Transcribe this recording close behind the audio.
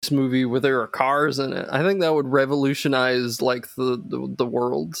space movie where there are cars in it. I think that would revolutionize like the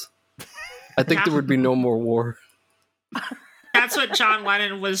world. I think there would be no more war. That's what John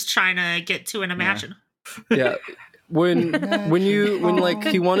Lennon was trying to get to and imagine. Yeah. When like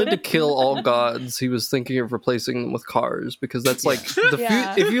he wanted to kill all gods, he was thinking of replacing them with cars, because that's like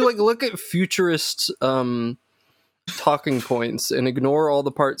if you like look at futurist talking points and ignore all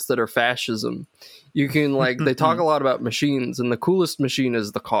the parts that are fascism, you can like they talk a lot about machines, and the coolest machine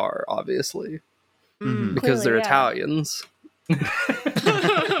is the car, obviously, because they're Italians. I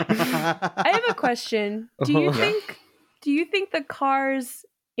have a question. Do you think the cars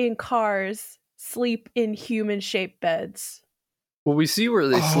in Cars sleep in human-shaped beds? Well, we see where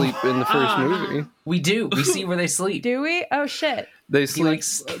they sleep in the first movie. We do. We see where they sleep. Do we? Oh shit! They sleep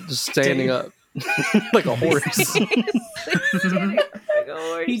just standing up like a horse.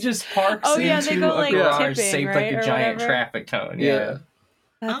 He just parks into go, a like, garage tipping, shaped right, like a or giant whatever? traffic cone. Yeah.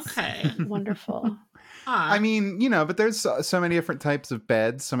 That's Okay. wonderful. I mean, you know, but there's so many different types of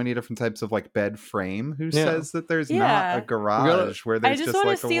beds, so many different types of like bed frame. Who says that there's not a garage where there's I just want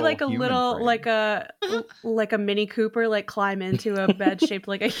like to see like a little frame? like a Mini Cooper like climb into a bed shaped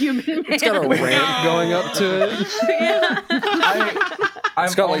like a human man. It's got a ramp going up to it.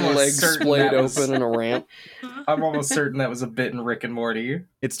 It's got like legs splayed open and a ramp. I'm almost certain that was a bit in Rick and Morty.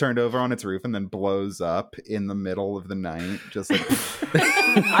 It's turned over on its roof and then blows up in the middle of the night, just like.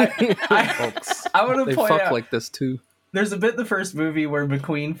 I want to They point fuck out like this too. there's a bit in the first movie where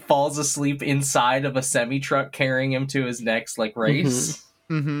McQueen falls asleep inside of a semi truck carrying him to his next like race.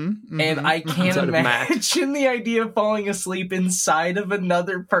 And I can't Inside of Mac. imagine the idea of falling asleep inside of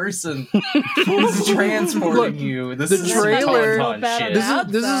another person who's transporting you. This is some trailer- Tauntaun shit.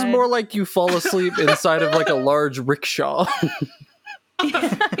 This is more like you fall asleep inside of like a large rickshaw.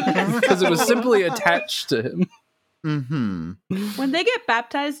 Because it was simply attached to him. When they get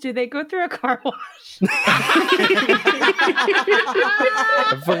baptized, do they go through a car wash?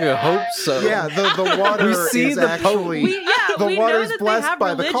 I fucking hope so. Yeah, the water We see is the actually the the water is blessed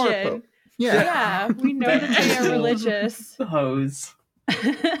by the car pope. Yeah, we know that they are religious. Hose.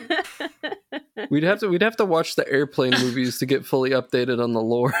 We'd have to watch the airplane movies to get fully updated on the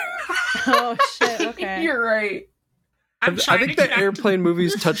lore. Oh shit! Okay, You're right. I'm I trying think to the connect- airplane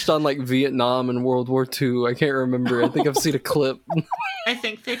movies touched on like Vietnam and World War II. I can't remember. I think I've seen a clip. I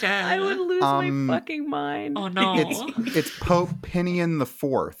think they did. I would lose my fucking mind. Oh no. It's Pope Pinion the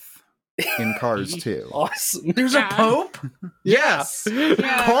Fourth in Cars 2. Awesome. There's a pope? Yes.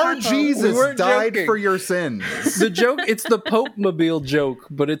 Yeah, Car Pope. Jesus We weren't died joking. for your sins. The joke, it's the Pope Mobile joke,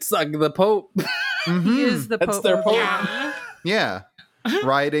 but it's like the Pope. He is the That's Pope. their Pope. Yeah. Yeah.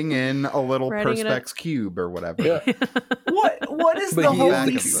 Riding in a little Riding in a- Perspex cube or whatever. Yeah. What is But the he- Holy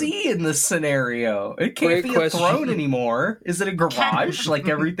Back See in this scenario? It can't Great be question. a throne anymore. Is it a garage like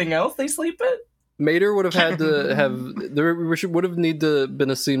everything else they sleep in? Mater would have had to have there would have need to been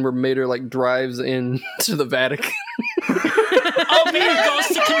a scene where Mater like drives in to the Vatican Oh, maybe he goes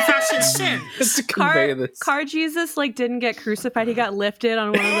to confess his sins. to convey this. Car Jesus like didn't get crucified. He got lifted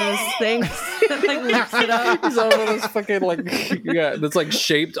on one of those things that like lifts it up. He's on one of those fucking like that's like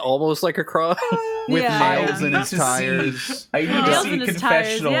shaped almost like a cross. With Yeah, nails in his To tires. see- I need to Nails see in a his confessional tires,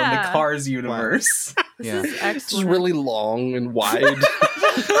 in the yeah. Cars universe. Yeah. This is It's excellent. just really long and wide.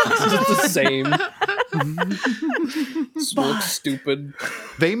 It's just the same. Just looks stupid.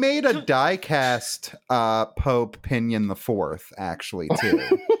 They made a die-cast Pope Pinion the Fourth, actually, too.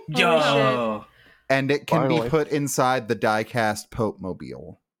 Yo, And it can Finally. be put inside the die-cast Pope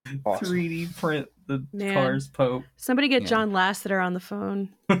Mobile. Awesome. 3D print the Man. Cars Pope. Somebody get Yeah. John Lasseter on the phone.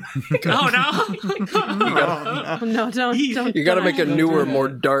 Oh no. No, don't. You got to make a don't newer, do that. more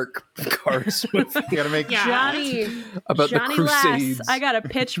dark Cars movie You gotta make Yeah. Johnny. about Johnny the Lass, Crusades. I got a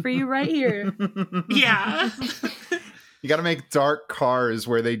pitch for you right here. Yeah. You got to make dark cars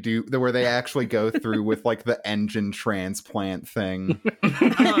where they actually go through with like the engine transplant thing.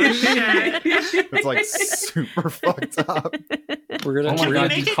 Oh shit. It's like super fucked up. We're gonna. Oh my we're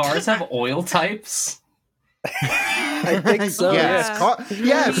god, gonna- do cars have oil types? I think so. Yes, Yeah.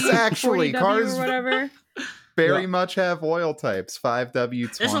 yes, actually, 40W cars or whatever. very much have oil types.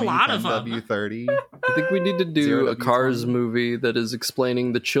 5W20, There's a lot of 'em. 10W30. I think we need to do Zero a Cars W20. movie that is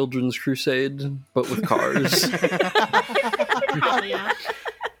explaining the children's crusade, but with cars. Probably, yeah.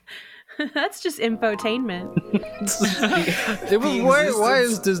 That's just infotainment. It was why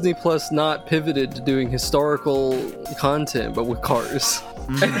is Disney Plus not pivoted to doing historical content, but with cars?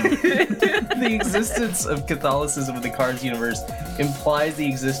 The existence of Catholicism in the Cars universe implies the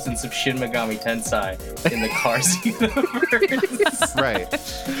existence of Shin Megami Tensei in the Cars universe. Right.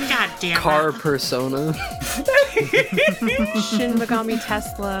 God damn Car it. persona. Shin Megami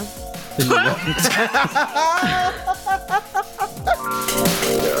Tesla.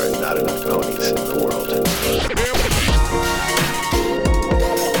 There are not enough ponies in the world.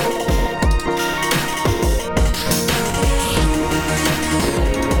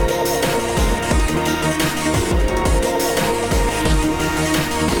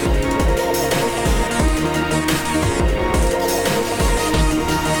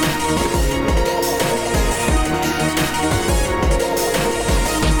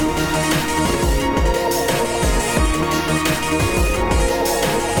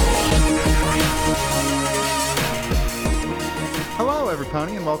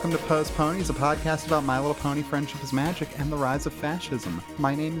 Pony, and welcome to Po's Ponies, a podcast about My Little Pony, Friendship is Magic, and the rise of fascism.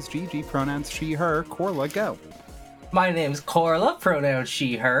 My name is Gigi, pronouns she, her. Corla, go. My name's Corla, pronouns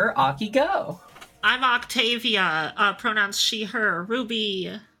she, her. Aki, go. I'm Octavia, pronouns she, her.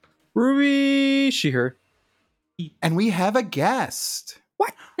 Ruby, she, her. And we have a guest.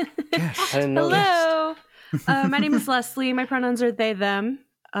 What? Yes. I didn't know Hello. My name is Leslie. My pronouns are they, them.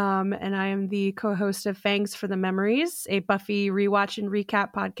 And I am the co-host of Fangs for the Memories, a Buffy rewatch and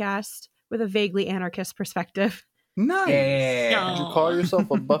recap podcast with a vaguely anarchist perspective. Nice. Yeah. Did you call yourself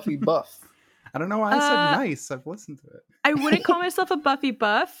a Buffy buff? I don't know why I said nice. I've listened to it. I wouldn't call myself a Buffy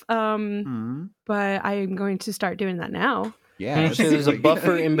buff, but I am going to start doing that now. Yeah. So there's a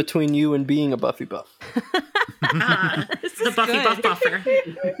buffer in between you and being a Buffy buff. The Buffy good. buff buffer.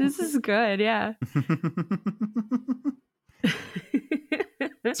 This is good, yeah.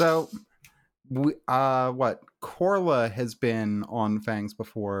 So, Corla has been on Fangs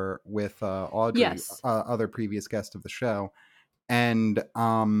before with Audrey, yes. Other previous guest of the show, and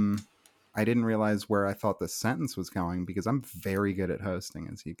I didn't realize where I thought this sentence was going because I'm very good at hosting,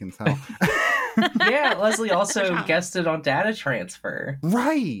 as you can tell. Yeah, Leslie also guested on Data Transfer.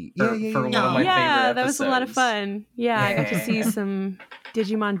 Right. For one of my favorite that episodes. was a lot of fun. Yeah, I got to see some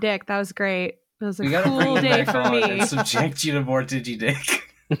Digimon dick. That was great. It was a cool day for me. And subject you to more Digidick.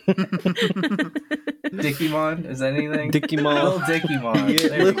 Dickymon? Is that anything? Dickymon. Little Dickymon. Yeah,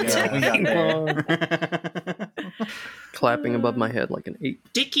 there we go. We got there. Clapping above my head like an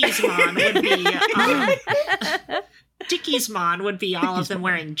 8. Dickiesmon would be all of them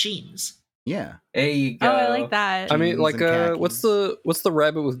wearing jeans. Yeah. There you go. Oh, I like that. I mean, like, khakis. what's the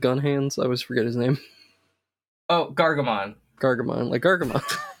rabbit with gun hands? I always forget his name. Oh, Gargamon. Gargamon, like Gargamon.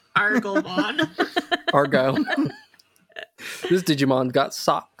 Argomon. Argyle. This Digimon got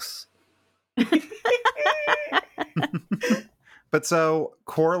socks. But so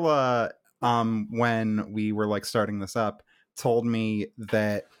Corla, when we were like starting this up, told me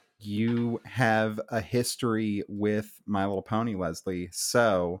that you have a history with My Little Pony, Leslie.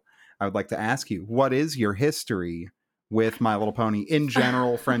 So I would like to ask you, what is your history with My Little Pony in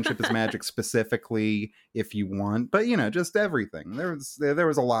general? Friendship is Magic specifically, if you want, but just everything. There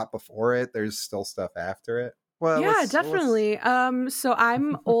was a lot before it. There's still stuff after it. Well, yeah, definitely. So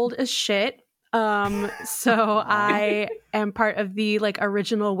I'm old as shit. So I am part of the like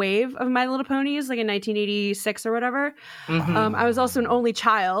original wave of My Little Ponies, like in 1986 or whatever. Mm-hmm. I was also an only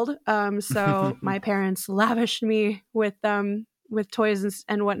child. So my parents lavished me with toys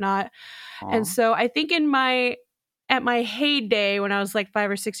and whatnot. Aww. And so I think at my heyday, when I was like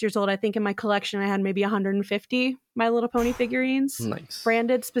 5 or 6 years old, I think in my collection I had maybe 150 My Little Pony figurines, Nice.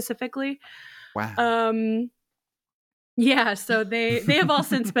 branded specifically. Wow. Yeah, so they have all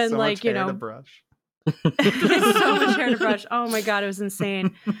since been So like, much hair to brush. so much hair to brush. Oh my god, it was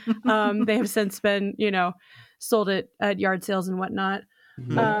insane. They have since been, sold at yard sales and whatnot.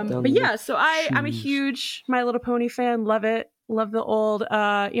 But yeah, so I'm a huge My Little Pony fan. Love it. Love the old.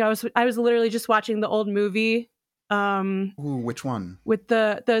 I was literally just watching the old movie. Ooh, which one? With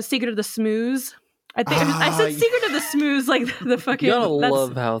the Secret of the Smooze. I think I said Secret of the Smooze, like the fucking. You gotta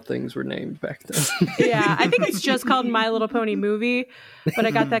love how things were named back then. Yeah, I think it's just called My Little Pony Movie, but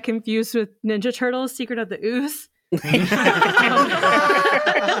I got that confused with Ninja Turtles: Secret of the Ooze. So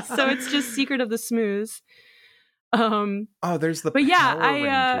it's just Secret of the Smooze. There's the but yeah, Power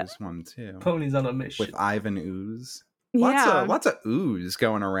Rangers one too. Ponies on a mission. With Ivan Ooze. Yeah, Lots of ooze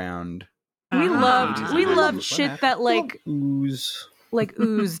going around. we loved shit that like Ooze. like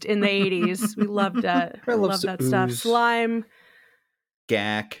oozed in the 80s. We loved that. Loved that stuff. Ooze. Slime,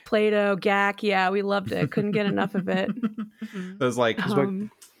 Gack. Play-Doh, Gack. Yeah, we loved it. Couldn't get enough of it. Those like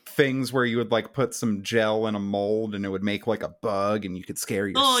things where you would like put some gel in a mold and it would make like a bug and you could scare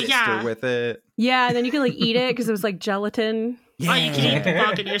your sister with it. Yeah, and then you could like eat it because it was like gelatin. Yeah. Oh, you could eat the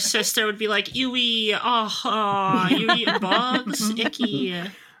bug and your sister would be like, ewy, you eat bugs? Icky.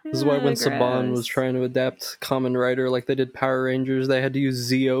 This is why when Saban was trying to adapt Kamen Rider like they did Power Rangers, they had to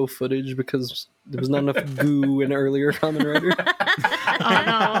use Zeo footage because there was not enough goo in earlier Kamen Rider. Oh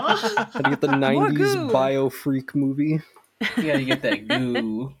no. Had to get the 90s Bio Freak movie. You gotta get that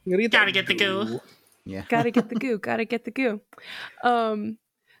goo. Gotta get the goo. Yeah. Gotta get the goo. Gotta get the goo.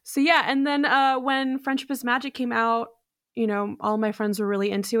 So yeah, and then when Friendship is Magic came out, you know, all my friends were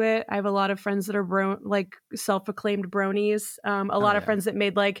really into it. I have a lot of friends that are like self-acclaimed bronies. A lot of friends that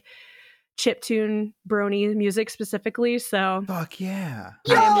made like chiptune brony music specifically. So fuck yeah.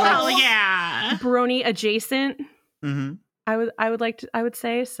 Hell yeah. Brony adjacent. Mm-hmm. I would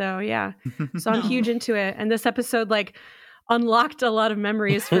say so. Yeah. So I'm huge into it, and this episode like unlocked a lot of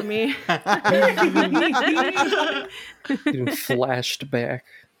memories for me. You flashed back.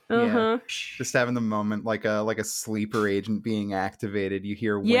 Yeah. Just having the moment like a sleeper agent being activated. You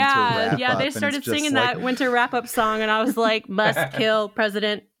hear winter wrap yeah. up, They and started it's just singing like... that winter wrap up song, and I was like, "Must kill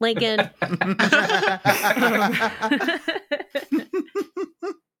President Lincoln."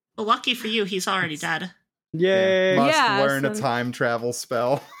 Well, lucky for you, he's already dead. Yay! Must learn a time travel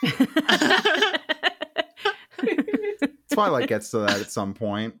spell. Twilight gets to that at some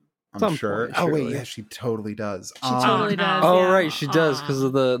point. I'm sure. Point, oh wait, surely. yeah, she totally does. She totally does. Oh yeah. right, she does because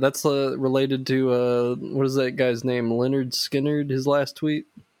of that's related to what is that guy's name? Leonard Skinner. His last tweet.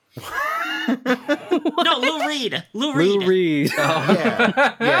 No, Lou Reed. Lou Reed. Oh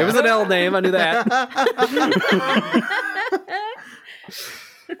yeah. It was an L name. I knew that.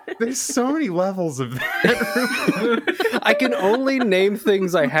 There's so many levels of that. I can only name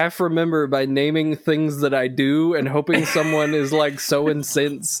things I half remember by naming things that I do and hoping someone is like so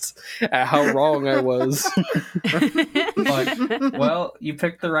incensed at how wrong I was. But, well, you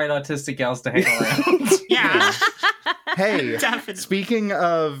picked the right autistic gals to hang around. Yeah. Hey, Definitely. speaking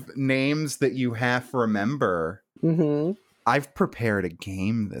of names that you half remember, I've prepared a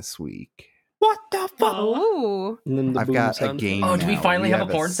game this week. What the fuck? Oh. I've got a game. Oh, do we now. finally have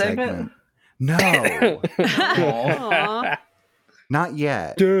a porn segment? No, Aw. not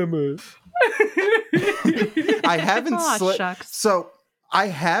yet. Damn it. I haven't Aw, slipped. shucks. So I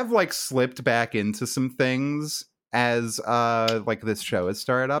have like slipped back into some things as like this show has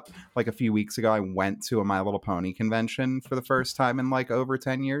started up. Like a few weeks ago, I went to a My Little Pony convention for the first time in like over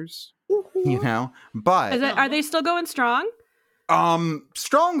 10 years. You know, but Are they still going strong?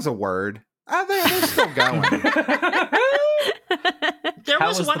 strong's a word. They're still going. There How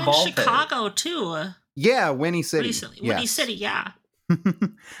was was one the in ball pit? Chicago too. Yeah, Winnie City. Recently. Yes. Winnie City, yeah.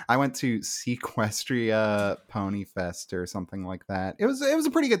 I went to Sequestria Pony Fest or something like that. It was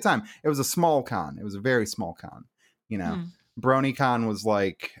a pretty good time. It was a small con. It was a very small con. You know, BronyCon was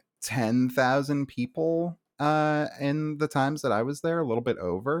like 10,000 people in the times that I was there, a little bit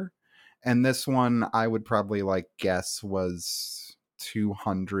over. And this one I would probably like guess was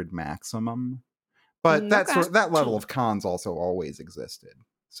 200 maximum. But that level of cons also always existed.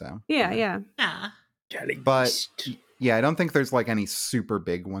 So Yeah. But yeah, I don't think there's like any super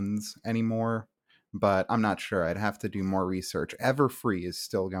big ones anymore, but I'm not sure. I'd have to do more research. Everfree is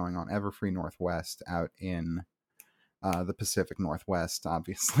still going on. Everfree Northwest out in the Pacific Northwest,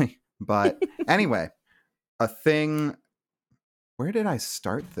 obviously. But anyway, a thing. Where did I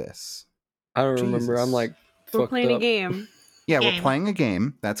start this? I don't remember. I'm like, We're playing a game. Yeah, we're playing a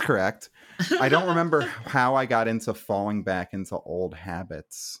game. That's correct. I don't remember how I got into falling back into old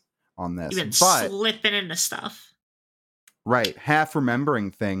habits on this. You've been but slipping into stuff. right, half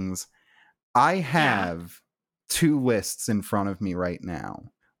remembering things. I have two lists in front of me right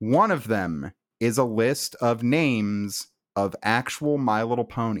now. One of them is a list of names of actual My Little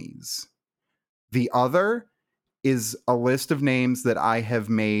Ponies. The other is a list of names that I have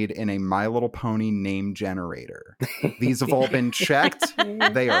made in a My Little Pony name generator. These have all been checked.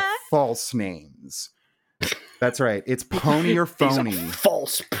 They are false names. That's right. It's Pony or Phony.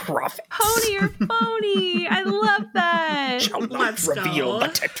 False prophets. Pony or phony. I love that. Let's Reveal go.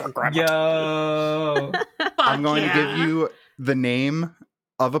 the tetragrammaton. Yo. I'm going to give you the name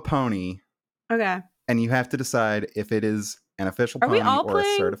of a pony, Okay. and you have to decide if it is an official Are we pony all or a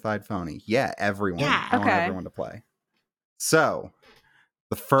playing? certified phony. Yeah, everyone. Yeah. I want Okay. everyone to play. So,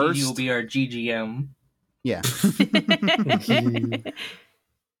 the first... You'll be our GGM. Yeah.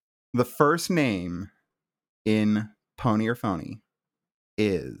 The first name in Pony or Phony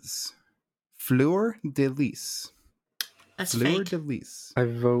is Fleur de Lis. That's Fleur fake. de Lis. I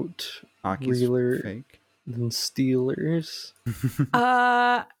vote Aki's Wheeler. fake. than Steelers.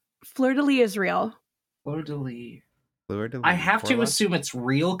 Fleur de Lis is real. Fleur de Lis. Fleur de Lis. I have to Corla? assume it's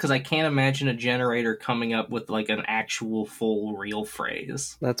real because I can't imagine a generator coming up with like an actual full real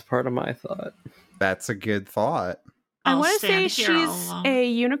phrase. That's part of my thought. That's a good thought. I want to say she's a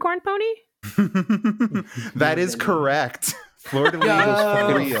unicorn pony. That is correct. Fleur de Lis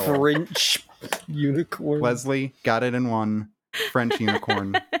was for real. French unicorn. Leslie got it in one. French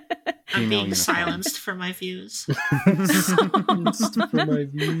unicorn. I'm being unicorn. silenced for my views. For my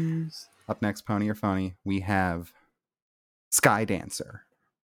views. Up next, Pony or Phony, we have Sky Dancer.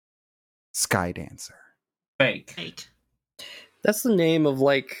 Sky Dancer. Fake. That's the name of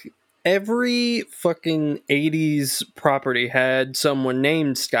like every fucking 80s property had someone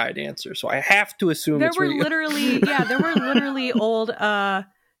named Sky Dancer, so I have to assume There it's were real. literally old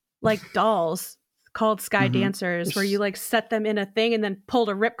like dolls called Sky Dancers where you like set them in a thing and then pulled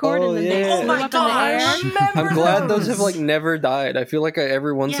a ripcord and then they yeah. flew Oh my up in the air. gosh. I'm glad those have like never died. I feel like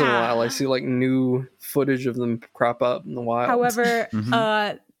every once in a Yeah. while I see like new footage of them crop up in the wild. However,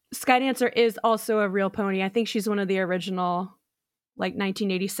 Sky Dancer is also a real pony. I think she's one of the original like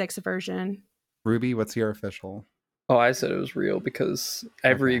 1986 version. Ruby, what's your official? Oh, I said it was real because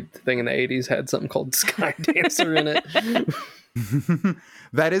everything in the 80s had something called Sky Dancer in it.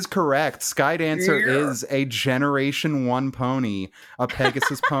 That is correct. Sky Dancer is a Generation 1 pony, a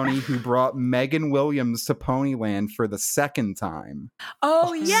Pegasus pony who brought Megan Williams to Ponyland for the second time.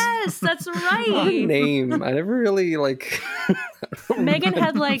 Oh yes, that's What right. name? I never really like. Megan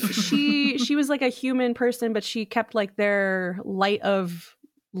had like she was like a human person, but she kept like their light of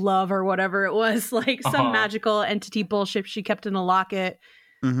love or whatever it was, like some magical entity bullshit she kept in a locket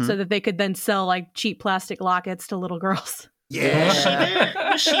so that they could then sell like cheap plastic lockets to little girls.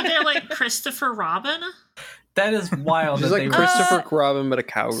 Yeah. Was she there like Christopher Robin? That is wild. She's that like they were Christopher Robin, but a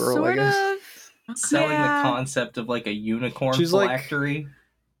cowgirl, Sort I guess. of. selling Yeah. the concept of like a unicorn She's like- phylactery.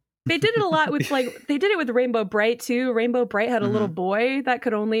 They did it a lot with like they did it with Rainbow Bright too. Rainbow Bright had a little boy that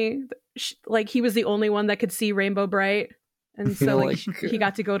could only like he was the only one that could see Rainbow Bright, and so like he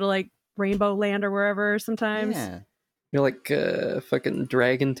got to go to like Rainbow Land or wherever sometimes. Yeah. You're like fucking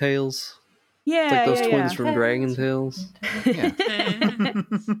Dragon Tales. Yeah, Like those yeah, twins yeah. from Dragon Tales. Yeah.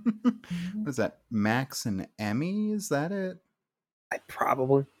 What is that? Max and Emmy? Is that it? I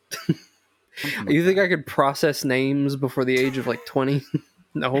probably. Something like You think that. I could process names before the age of like 20?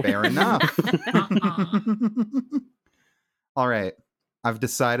 No. Fair enough. Uh-uh. All right. I've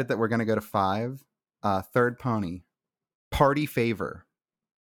decided that we're going to go to 5. Third pony. Party Favor.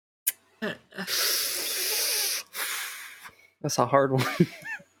 That's a hard one.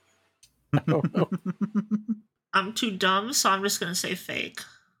 I don't know. I'm too dumb, so I'm just gonna say fake.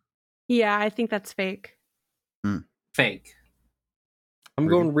 Yeah, I think that's fake. Fake. I'm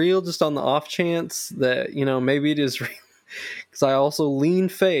going real just on the off chance that, you know, maybe it is real. Because I also lean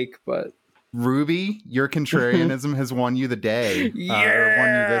fake, but Ruby, your contrarianism has won you the day. Or won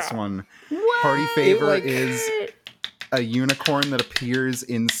you this one. What? Party Favor like- is a unicorn that appears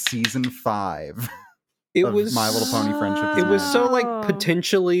in season 5 it of was My Little Pony Friendship. it was so Oh. like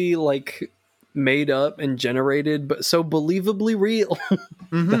potentially like made up and generated, but so believably real.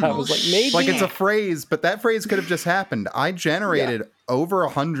 Mhm. I was like, maybe Like it's a phrase, but that phrase could have just happened. I generated over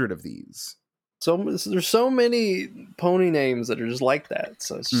 100 of these. so there's so many pony names that are just like that.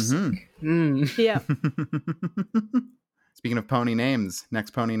 So it's just Mhm. Yeah. Speaking of pony names,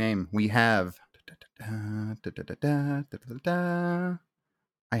 next pony name we have.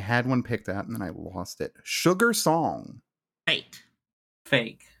 I had one picked out and then I lost it. Sugar Song. Fake.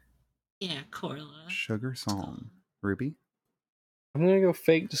 Fake. Yeah, Corla. Sugar Song. Ruby? I'm gonna go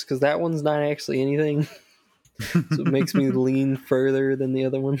fake just because that one's not actually anything. So it makes me lean further than the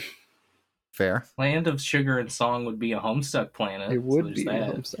other one. Fair. Land of Sugar and Song would be a Homestuck planet. It would so be a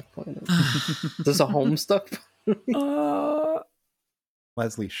there's that. Homestuck planet. Is this a Homestuck?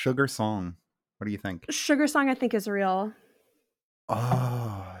 Leslie, Sugar Song. What do you think? Sugar Song, I think, is real.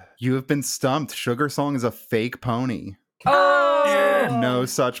 Oh, you have been stumped. Sugar Song is a fake pony. Oh, No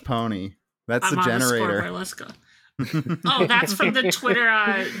such pony. That's I'm the on the generator. scoreboard. Let's go. Oh, that's from the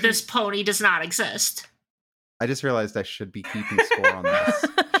Twitter. This pony does not exist. I just realized I should be keeping score on this.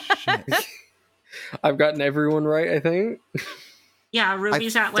 Shit. I've gotten everyone right, I think. Yeah,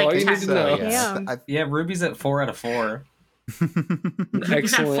 Ruby's at all like you 10. need to know. Damn. Yeah, Ruby's at 4 out of 4.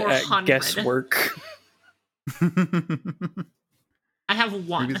 Excellent at 400. guesswork. I have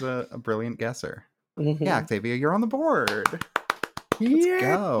one. Ruby's a brilliant guesser. Mhm. Yeah, Octavia, you're on the board. Let's Yeah.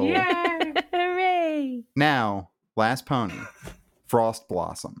 go. yeah. Hooray. Now, last pony. Frost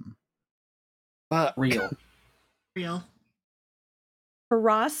Blossom. Fuck. Real. Real.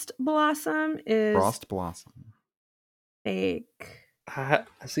 Frost Blossom is Frost Blossom. fake.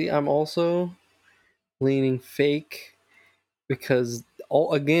 See, I'm also leaning fake because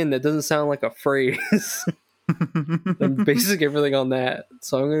again, that doesn't sound like a phrase. I'm basing everything on that,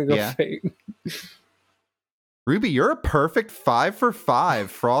 so I'm gonna go Yeah. fake. Ruby, you're a perfect 5 for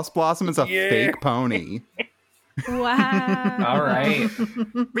 5. Frost Blossom is a fake pony. Wow. All right.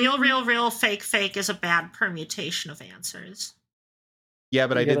 Real, fake is a bad permutation of answers. Yeah,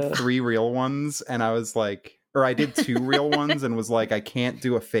 but I did 3 real ones, and I was like, or I did 2 real ones, and was like, I can't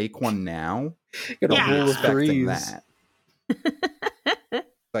do a fake one now. Got a Yeah. rule of Expecting threes. that.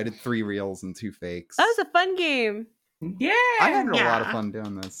 So I did 3 reals and 2 fakes. That was a fun game. Yeah. I had a Yeah. lot of fun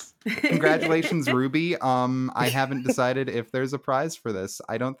doing this. Congratulations, Ruby. I haven't decided if there's a prize for this.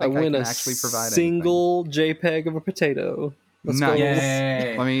 I don't I think I win can a actually provide single JPEG of a potato. Let's Nice. go.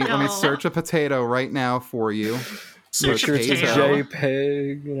 Yay. Let me No. search a potato right now for you. Search a Sure, it's a potato.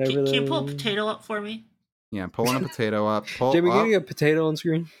 JPEG and everything. Can you pull a potato up for me? Yeah, pulling a potato up. Pull Jamie, up. getting a potato on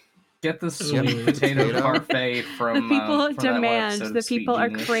screen? Get the sweet Yep. potato Potato. parfait from The people from that one demand. episode The of Sweet people are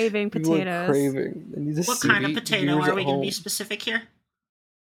Genius. craving People are potatoes. craving. They need to What see kind of the potato? viewers Are we at going to be home. specific here?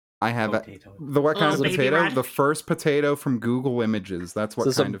 I have Potato. the what kind of Little baby potato? red? The first potato from Google Images. That's what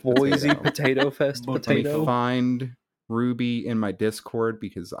Is this kind a of Boise potato. Potato Fest Let me Let me potato? find Ruby in my Discord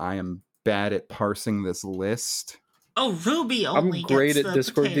because I am bad at parsing this list. Oh, Ruby I'm only great gets at the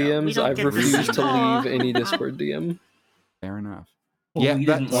Discord potato. We DMs. don't I've get refused to Aw. leave any Discord DM. Fair enough. Well, yeah, we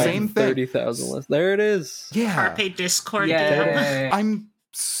that didn't like same thing. 30,000 less. There it is. Yeah. Carpe Discord DM. Yeah. I'm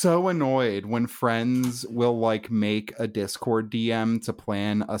so annoyed when friends will like make a Discord DM to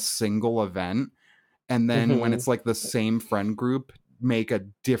plan a single event, and then when Mhm. it's like the same friend group, make a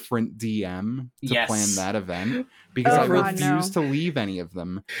different DM to Yes. plan that event because Oh, I God, refuse no. to leave any of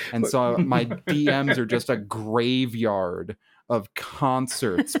them. And so my DMs are just a graveyard of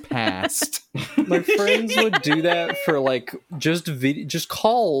concerts past. My friends would do that for like just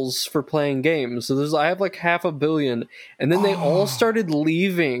calls for playing games. So I have like 500 million, and then they all started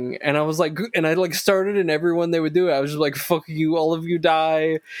leaving, and I was like, and I like started, and everyone they would do it. I was just like, "Fuck you, all of you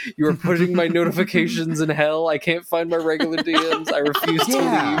die! You are putting my notifications in hell. I can't find my regular DMs. I refuse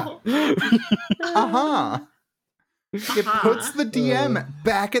Yeah. to leave." Uh-huh. It puts the DM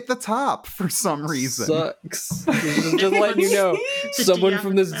back at the top for some reason. Sucks. Just letting you know, The someone DM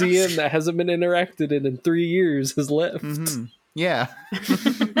from this is DM that hasn't been interacted in 3 years has left. Mhm. Yeah.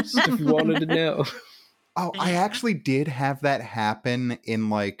 Just if you wanted to know. Oh, I actually did have that happen in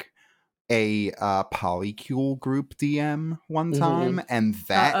like a Polycule group DM one time, and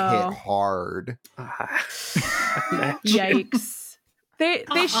that hit hard. Yikes.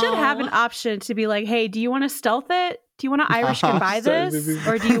 They should have an option to be like, hey, do you want to stealth it? Do you want to Irish goodbye this?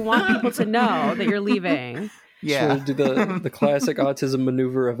 Or do you want people to know that you're leaving? Yeah. Do the classic autism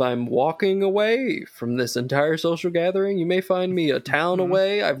maneuver of I'm walking away from this entire social gathering. You may find me a town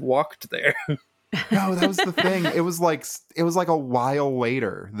away. I've walked there. No, that was the thing. It was like a while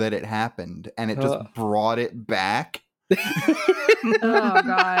later that it happened, and it just brought it back. Oh,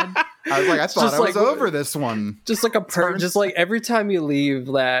 God. I was like, I thought just I was like- over this one. Just like just like every time you leave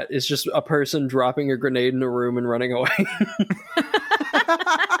that, it's just a person dropping a grenade in a room and running away.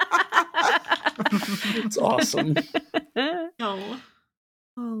 It's awesome. No. Oh,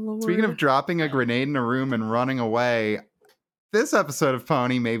 Lord. Speaking of dropping a grenade in a room and running away, this episode of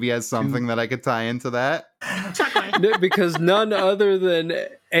Pony maybe has something that I could tie into that. Talk away. Because none other than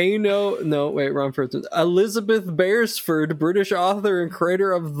wrong person. Elizabeth Beresford, British author and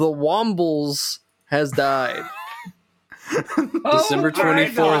creator of The Wombles, has died. December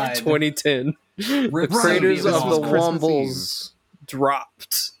 24th, 2010. The creators of The Wombles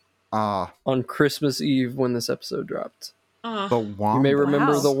dropped on Christmas Eve when this episode dropped. The Oh, Wombles. You may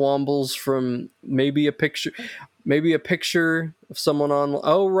remember Wow. The Wombles from maybe a picture of someone on.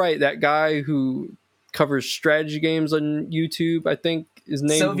 Oh, right, that guy who covers strategy games on YouTube. I think his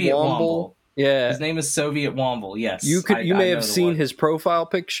name Soviet Womble. Womble. Yeah, His name is Soviet Womble. Yes, you I may know have the seen one. his profile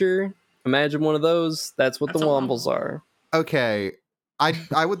picture. Imagine one of those. That's what That's the a Wombles Womble. are. Okay.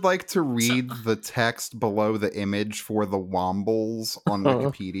 I would like to read the text below the image for the Wombles on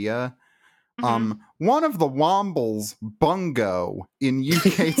Wikipedia. One of the Wombles, Bungo, in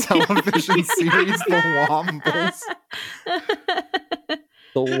UK television series The Wombles.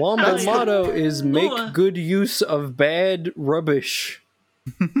 The Womble motto is "Make Ooh. good use of bad rubbish."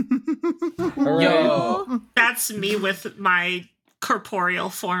 All right. Yo, that's me with my corporeal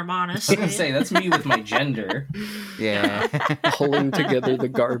form, I was honestly. gonna say that's me with my gender. Yeah. Pulling together the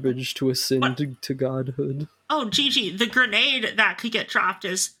garbage to ascend to godhood. Oh, Gigi, the grenade that could get dropped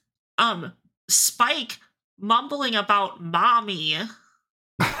is Spike mumbling about mommy.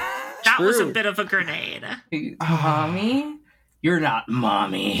 That was a True. bit of a grenade. Mommy? You're not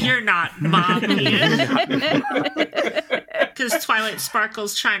mommy. You're not mommy. Because Twilight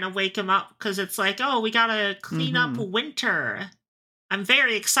Sparkle's trying to wake him up because it's like, oh, we gotta clean up winter. I'm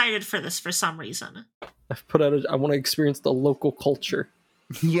very excited for this for some reason. I've put out I want to experience the local culture.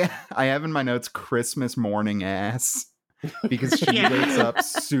 Yeah, I have in my notes Christmas morning ass. Because she Yeah. wakes up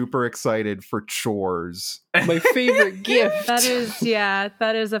super excited for chores. My favorite gift. That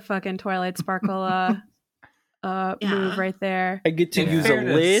is a fucking Twilight Sparkle move right there. I get to use a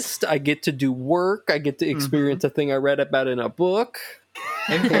list. I get to do work. I get to experience a thing I read about in a book.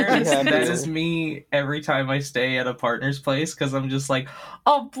 In fairness, that is me every time I stay at a partner's place, because I'm just like,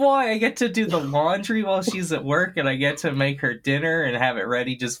 oh boy, I get to do the laundry while she's at work, and I get to make her dinner and have it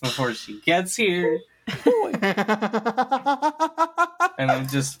ready just before she gets here. And I'm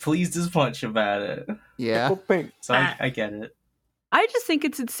just pleased as punch about it. Yeah. So I get it. I just think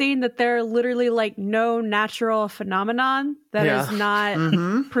it's insane that there are literally like no natural phenomenon that is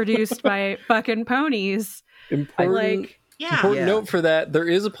not produced by fucking ponies. Important note for that, there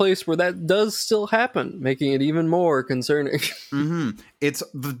is a place where that does still happen, making it even more concerning. It's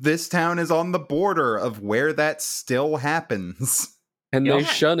this town is on the border of where that still happens. And they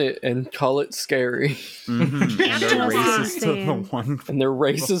shun it and call it scary. And they're racist to the one. And they're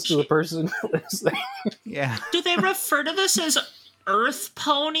racist to the person who lives there. Yeah. Do they refer to this as Earth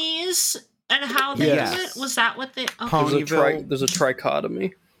ponies and how they do it? Was that what they... Okay. There's a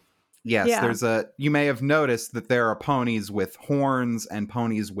trichotomy. Yes, you may have noticed that there are ponies with horns and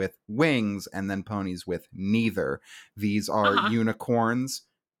ponies with wings and then ponies with neither. These are unicorns,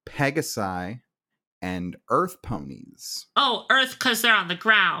 pegasi, and earth ponies. Oh, Earth because they're on the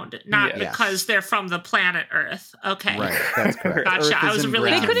ground, not because they're from the planet Earth. Okay. Right, that's correct. Gotcha. I was really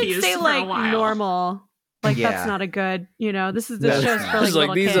confused. They couldn't say like normal. Like that's not a good, this show's for like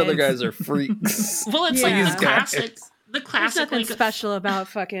little these kids. other guys are freaks. Well, it's like the classic. There's nothing special about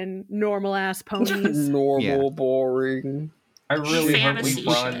fucking normal ass ponies. Boring. I really hope we Fantasy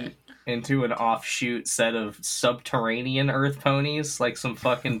run into an offshoot set of subterranean Earth ponies, like some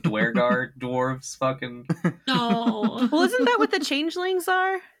fucking Dwergar dwarves. Fucking no. Well, isn't that what the changelings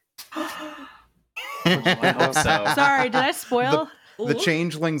are? I hope so. Sorry, did I spoil? The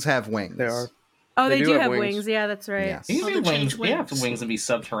changelings have wings. They are. Oh, they do have wings. Yeah, that's right. Yes. You can have wings and be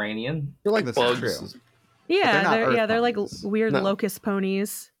subterranean. They're like This bugs. is true. Yeah, they're like ponies. weird locust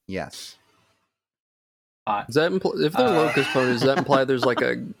ponies. Yes. Does that if they're locust ponies, does that imply there's like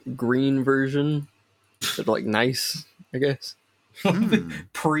a green version? That's like nice, I guess.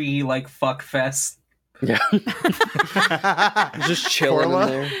 Pre like fuck fest. Yeah. Just chilling in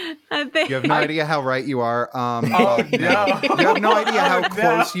there. You have no idea how right you are. Oh no. You have no idea how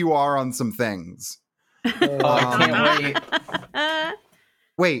close you are on some things. I can't wait.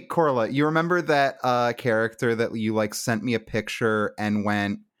 Wait, Corla, you remember that character that you like sent me a picture and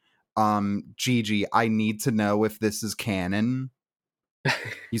went, Gigi, I need to know if this is canon.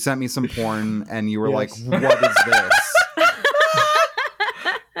 You sent me some porn and you were like, what is this?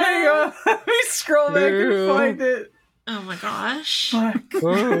 Hang on, let me scroll back and find it. Oh my gosh.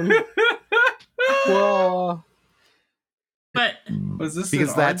 But was this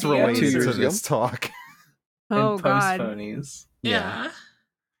because that's related to this talk? Oh god. Ponies. Yeah.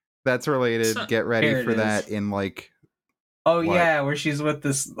 That's related. So, get ready for that in like. Oh yeah, where she's with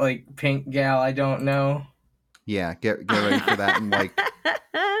this like pink gal I don't know. Yeah, get ready for that in like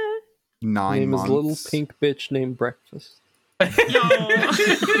 9 name months. Is little pink bitch named Breakfast. Yo.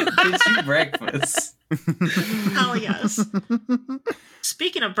 Did you breakfast? Hell yes.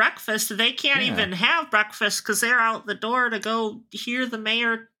 Speaking of breakfast, they can't even have breakfast because they're out the door to go hear the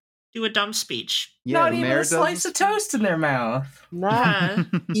mayor do a dumb speech. Yeah, Not even a slice of toast in their mouth. Nah.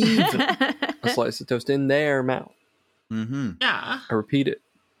 Even a slice of toast in their mouth. Mm-hmm. Yeah. I repeat it,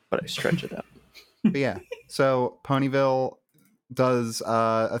 but I stretch it out. But yeah, so Ponyville does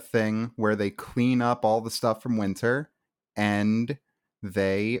a thing where they clean up all the stuff from winter and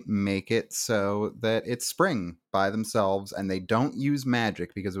they make it so that it's spring by themselves, and they don't use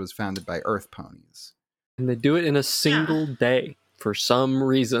magic because it was founded by earth ponies. And they do it in a single day for some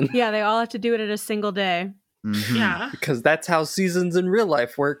reason. Yeah, they all have to do it in a single day. Mm-hmm. Yeah. Because that's how seasons in real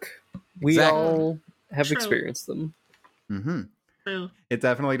life work. We all have True. experienced them. Mm-hmm. True. It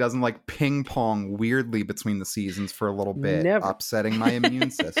definitely doesn't like ping pong weirdly between the seasons for a little bit, Never. upsetting my immune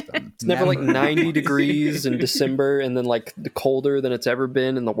system. It's never like 90 degrees in December and then like colder than it's ever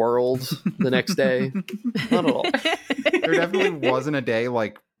been in the world the next day. Not at all. There definitely wasn't a day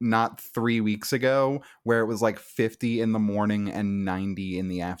like not 3 weeks ago where it was like 50 in the morning and 90 in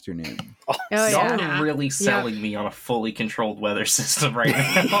the afternoon. Oh, Y'all yeah. are really selling me on a fully controlled weather system right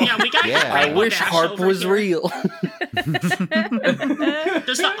now. Yeah, we got I Rainbow wish Dash HARP over was here. real.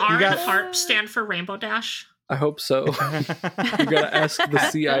 Does the R in HARP stand for Rainbow Dash? I hope so. You gotta ask the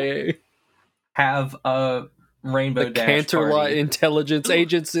CIA. Have Rainbow The Dash Canterlot party. Intelligence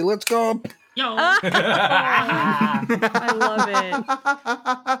Agency. Let's go. Yo. I love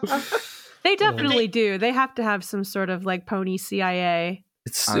it. They definitely do. They have to have some sort of like pony CIA.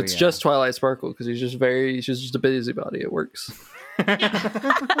 It's just Twilight Sparkle because she's just a busybody. It works. She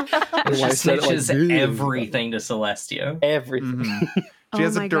snitches everything to Celestia. Everything. Mm-hmm. She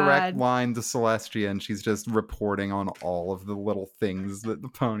has my a direct God. line to Celestia, and she's just reporting on all of the little things that the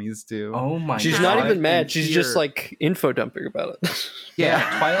ponies do. Oh my god. She's not even mad. And She's here- just like info dumping about it. Yeah,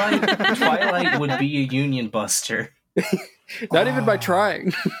 Twilight would be a union buster. Not even by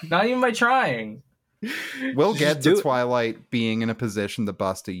trying. Not even by trying. We'll Just get do to it. Twilight being in a position to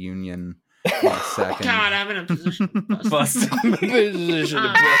bust a union in a second. God, I'm in a position to bust. Bust. Position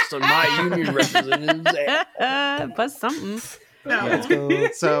to bust on my union representatives. Bust something. No. Let's go.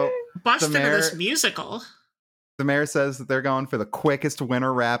 So Bust the into mayor- this musical. the mayor says that they're going for the quickest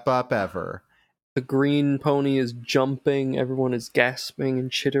winter wrap up ever. The green pony is jumping. Everyone is gasping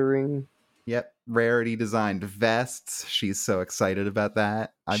and chittering. Yep, Rarity designed vests. She's so excited about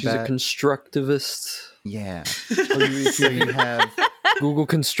that. She's a constructivist. Yeah. So you have Google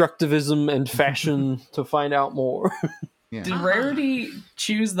constructivism and fashion to find out more. yeah. Did Rarity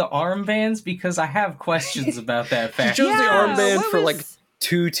choose the armbands? Because I have questions about that She fashion. chose the Yeah, armband what for was- like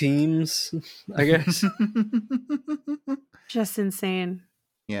 2 teams, I guess. Just insane.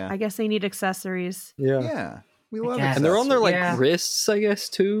 Yeah. I guess they need accessories. Yeah. Yeah. We love guess. it. And they're on their like Yeah. wrists, I guess,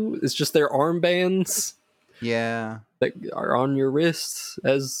 too. It's just their armbands Yeah. that are on your wrists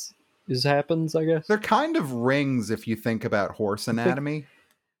as happens, I guess. They're kind of rings if you think about horse anatomy.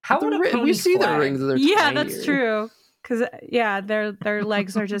 How would a we pony see their flag? rings. They're Yeah, tinier. that's true. Because their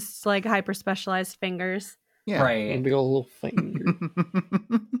legs are just like hyper specialized fingers. Yeah. And Right. big old little finger.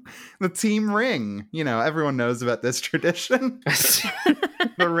 The team ring. You know, everyone knows about this tradition.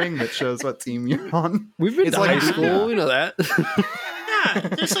 The ring that shows what team you're on. We've been It's to like high a- school, we know that. Yeah,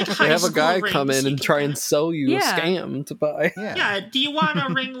 there's like high They have a school guy rings come in you and can try get. and sell you a Yeah. scam to buy. Yeah. Yeah, do you want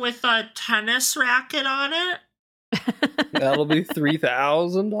a ring with a tennis racket on it? That'll be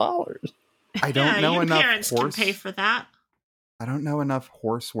 $3,000. I don't Yeah, know your enough parents horse. can pay for that. I don't know enough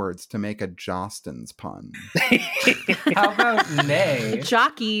horse words to make a Jostins pun. How about Nay?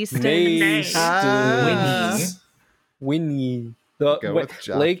 Jockey sticks. Nay. Ah. Winnie. Go with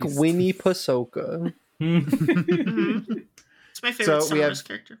Lake jockey Winnie Pasoka. Mm-hmm. It's my favorite So Star we Wars have-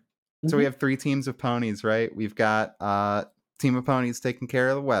 character. So we have 3 teams of ponies, right? We've got team of ponies taking care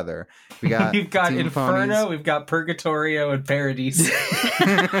of the weather. We got We've got team of Inferno, ponies- we've got Purgatorio, and Paradise.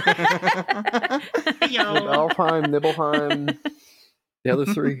 Yo, Alfheim, Nibelheim. The other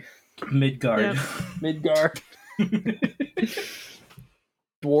 3. Midgard. Midgard.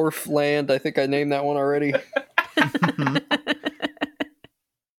 Dwarf Land. I think I named that one already.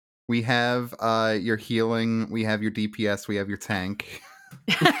 We have your healing, we have your DPS, we have your tank.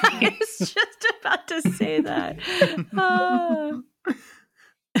 I was just about to say that.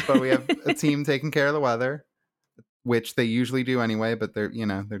 But we have a team taking care of the weather, which they usually do anyway, but they're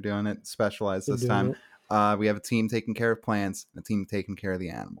doing it specialized this time. We have a team taking care of plants, and a team taking care of the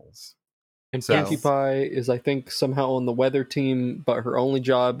animals. And So- Pinkie Pie is, I think, somehow on the weather team, but her only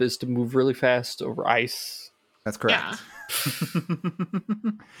job is to move really fast over ice. That's correct. Yeah.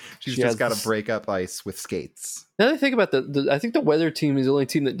 She's She just has got this- to break up ice with skates. Now that I think about I think the weather team is the only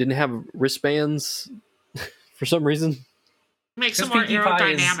team that didn't have wristbands for some reason. makes it Because more Pinkie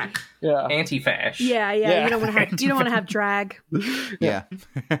Pie is- aerodynamic. Yeah. Anti-fash. Yeah. Yeah. You don't want to have drag. Yeah.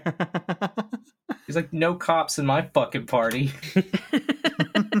 He's like, no cops in my fucking party.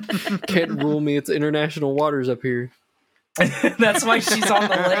 Can't rule me. It's international waters up here. That's why she's on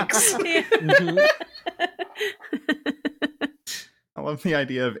the lakes. I love the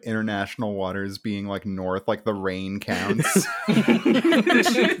idea of international waters being like north, like the rain counts.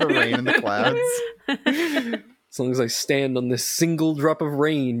 The rain in the clouds. As long as I stand on this single drop of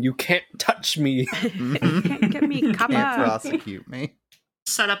rain, you can't touch me. Can't get me Can't kappa. prosecute me.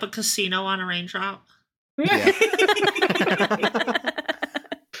 Set up a casino on a raindrop. Yeah.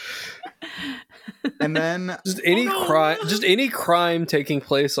 And then Just any crime taking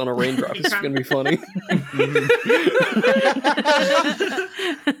place on a raindrop is going to be funny.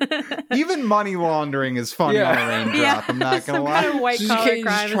 even money laundering is funny Yeah. on a raindrop. Yeah. I'm not gonna Some lie. kind of white Just, collar you're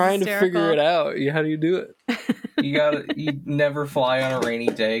crime just is trying to figure it hysterical. out. How do you do it? You never fly on a rainy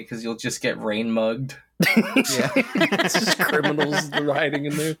day because you'll just get rain mugged. Yeah. It's just criminals hiding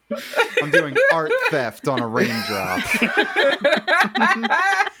in there. I'm doing art theft on a raindrop.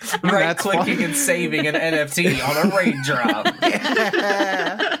 Right That's clicking fun. and saving an NFT on a raindrop.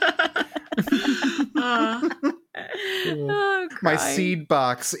 Yeah. Uh, Oh, My crying. seed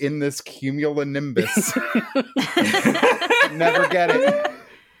box in this cumulonimbus. Never get it.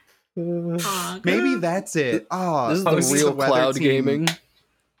 Maybe that's it. Oh, This is Host the real weather cloud team. gaming.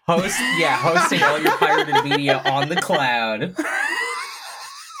 Hosting all your pirated media on the cloud.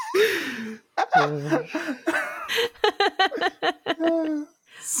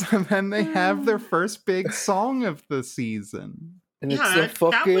 So then they have their first big song of the season. And it's Yeah, a that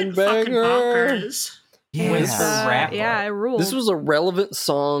went fucking fucking banger. bonkers. Where's the rap yeah, part? it rules. This was a relevant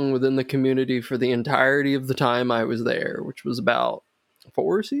song within the community for the entirety of the time I was there, which was about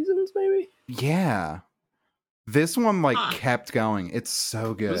 4 seasons, maybe? Yeah. This one Huh. kept going. It's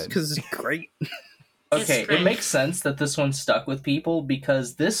so good. Because it's great. Okay, It's great. it makes sense that this one stuck with people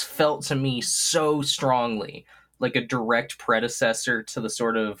because this felt to me so strongly like a direct predecessor to the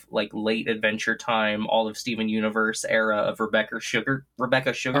sort of like late Adventure Time, all of Steven Universe era of Rebecca Sugar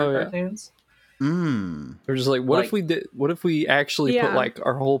Oh, yeah. cartoons. They're just like, what if we actually put Yeah. like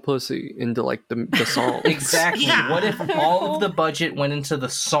our whole pussy into like the song? Exactly. Yeah. What if all of the budget went into the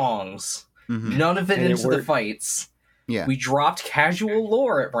songs, Mhm. none of it And it into the worked. fights? Yeah. We dropped casual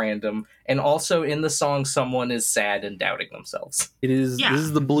lore at random, and also in the song, someone is sad and doubting themselves. It is. Yeah. This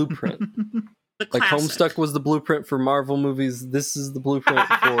is the blueprint. The Like classic. Homestuck was the blueprint for Marvel movies. This is the blueprint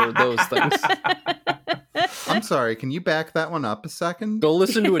for those things. I'm sorry, can you back that one up a second? Go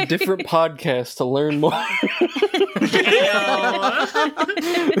listen to a different podcast to learn more.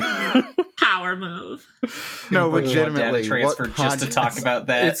 Ew. Power move. No, Bring you on data legitimately. transfer what just to podcast- talk about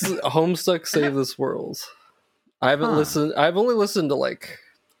that. It's Homestuck Save the Swirls. I haven't Huh. listened. I've only listened to like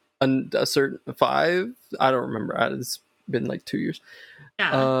a certain 5. I don't remember. It's been like 2 years.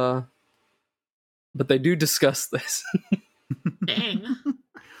 Yeah. But they do discuss this. Dang.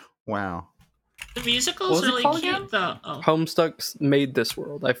 Wow. The musical's What was it really called cute, again? though. Oh. Homestuck made this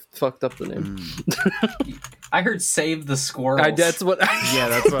world. I fucked up the name. I heard save the squirrels. That's what. Yeah,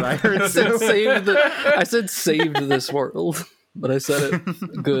 that's what I heard I said too. I said saved this world, but I said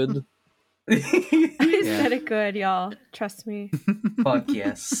it good. I said it good, y'all. Trust me. Fuck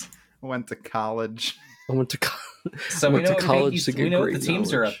yes. Went to college. I went to So I we went know, to college to we get know what the great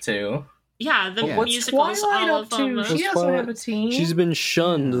teams are up knowledge. to. Yeah, the Yeah. What's musicals, Twilight all up of them. to? She doesn't have a team. She's been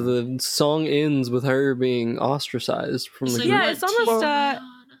shunned. The song ends with her being ostracized from the So group. Yeah, what it's almost team-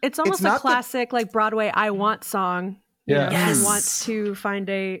 it's almost not a the- classic like Broadway I want song. You Yeah. know, Yes. who wants to find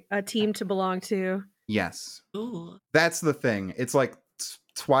a team to belong to. Yes. Ooh. That's the thing. It's like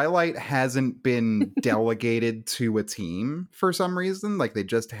Twilight hasn't been delegated to a team for some reason. Like they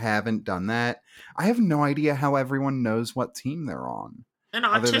just haven't done that. I have no idea how everyone knows what team they're on. And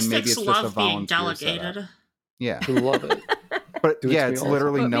Other than maybe autistics it's just a love being volunteer delegated. Yeah. I love it. But Do it yeah, to me it's all the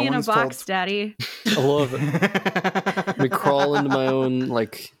literally Put no me in a one's box, Daddy. I love it. We crawl into my own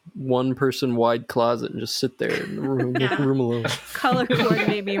like 1-person wide closet and just sit there in the room, Yeah. room alone. Color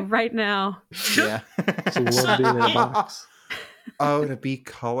coordinate me right now. Yeah. So love being in a box. Oh, to be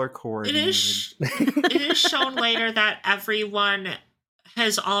color It coordinated. is shown later that everyone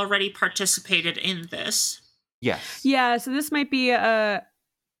has already participated in this. Yes. Yeah, so this might be a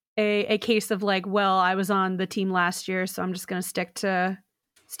case of like, well, I was on the team last year, so I'm just gonna stick to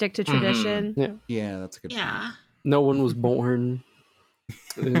tradition. Yeah, that's a good Yeah. No one was born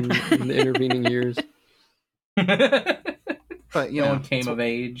in the intervening years. But you no know, one came of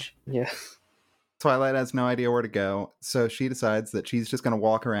age. Yeah. Twilight has no idea where to go, so she decides that she's just going to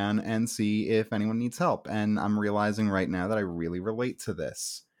walk around and see if anyone needs help. And I'm realizing right now that I really relate to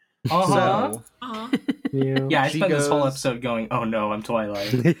this. Uh-huh. So Aw. Yeah. Yeah, I She spent this whole goes- episode going, oh no, I'm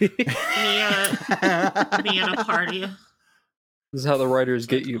Twilight. Me at a party. This is how the writers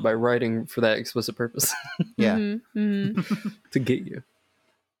get you, by writing for that explicit purpose. yeah. Mhm, mhm. To get you.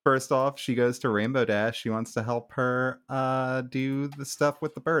 First off, she goes to Rainbow Dash. She wants to help her do the stuff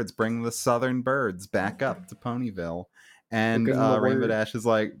with the birds, bring the southern birds back up to Ponyville. And Give 'em the Rainbow word. Dash is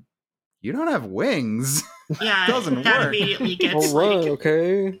like, you don't have wings. Yeah, Doesn't that work. immediately gets All right, like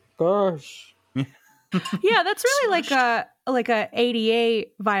okay. Gosh. Yeah, that's really like a ADA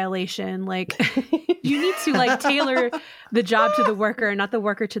violation. Like you need to like tailor the job to the worker, not the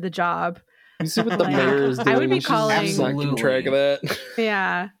worker to the job. You see what the Like, mayor is doing? I would be She's calling- not keeping track of that.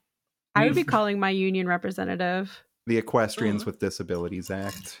 Yeah. I would be calling my union representative. The Equestrians Ooh. with Disabilities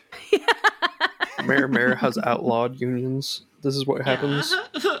Act. Mayor has outlawed unions. This is what happens.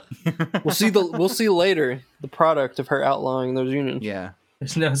 Yeah. We'll see later the product of her outlawing those unions. Yeah.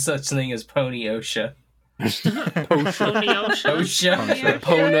 There's no such thing as Pony OSHA. Pony Ocean. OSHA?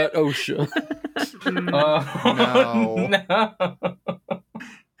 Ponut OSHA. Oh,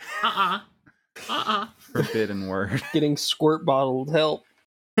 No. Uh-uh. Forbidden word. Getting squirt bottled help.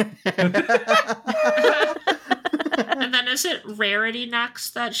 And is it Rarity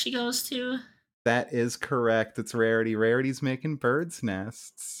next that she goes to? That is correct. It's Rarity. Rarity's making birds'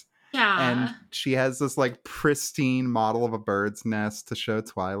 nests. Yeah. And she has this like pristine model of a bird's nest to show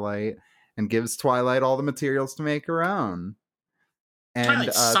Twilight and gives Twilight all the materials to make her own. And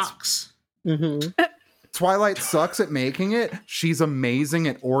Twilight sucks. Twilight sucks at making it. She's amazing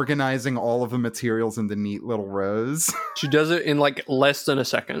at organizing all of the materials into neat little rows. She does it in like less than a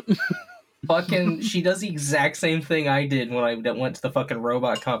second. Fucking, she does the exact same thing I did when I went to the fucking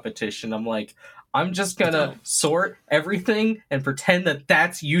robot competition. I'm like, I'm just gonna sort everything and pretend that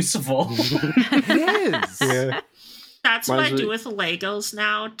that's useful. It is. Yeah. That's what I do with Legos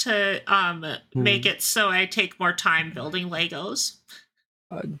now to make it so I take more time building Legos.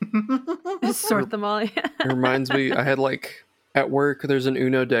 Sort them all. It reminds me, I had like at work, there's an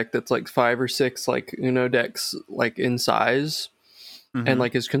Uno deck that's like 5 or 6 like Uno decks like in size. And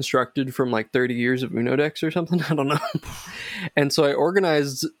like is constructed from like 30 years of Uno decks or something. I don't know. And so I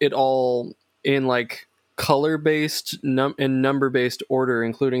organized it all in like color-based and number-based order,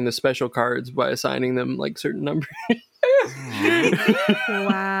 including the special cards by assigning them like certain numbers.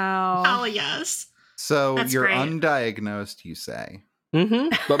 Wow. Oh, yes. So That's you're great. undiagnosed, you say?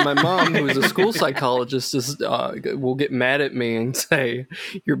 But my mom, who is a school psychologist, will get mad at me and say,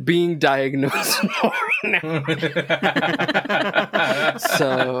 "You're being diagnosed right now."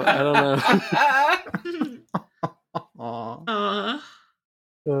 So I don't know.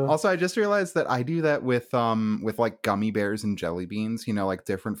 Also, I just realized that I do that with like gummy bears and jelly beans, you know, like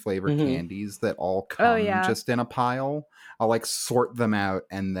different flavored candies that all come just in a pile. I'll like sort them out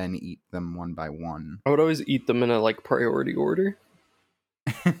and then eat them one by one. I would always eat them in a like priority order.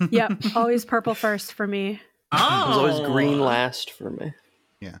 Yep, always purple first for me. Oh. It was always green last for me.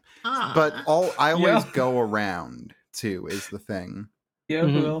 Yeah. Ah. But I always go around too, is the thing. Yeah,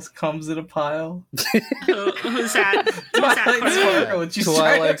 who else comes in a pile? Who's that? Twilight Sparkle.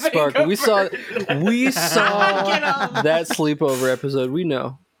 Twilight Sparkle. We saw that sleepover episode. We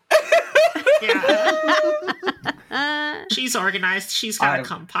know. Yeah. She's organized. She's got a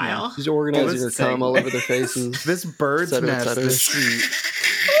compile. She's organizing her cum all over their faces. This bird's Et cetera, et nest cetera.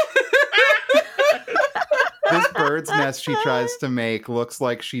 that this bird's nest she tries to make looks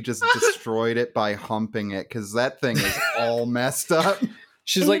like she just destroyed it by humping it, because that thing is all messed up.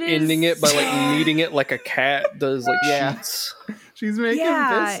 She's like ending it by like kneading it like a cat does like sheets. She's making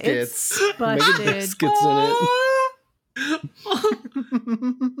biscuits. It's busted. Making biscuits in it.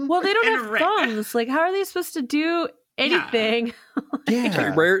 Well, they don't And have thumbs. Like, how are they supposed to do anything? Yeah.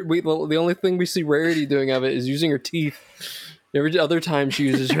 The only thing we see Rarity doing of it is using her teeth. Every other time she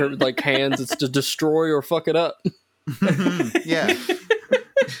uses her like hands, it's to destroy or fuck it up. Yeah.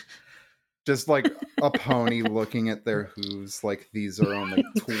 Just like a pony looking at their hooves like these are only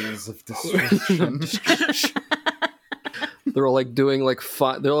tools of destruction. They're all like doing like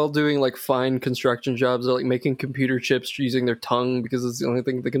they're all doing like fine construction jobs. They're like making computer chips using their tongue because it's the only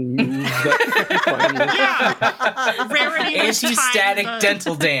thing they can move. Yeah. Rarity was Anti-static tying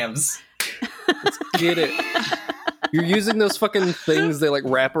dental dams. Let's get it. You're using those fucking things they like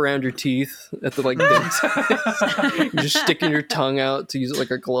wrap around your teeth at the like dentist. You're just sticking your tongue out to use it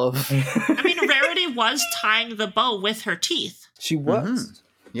like a glove. I mean, Rarity was tying the bow with her teeth. She was.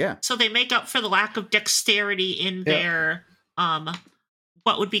 Yeah. So they make up for the lack of dexterity in their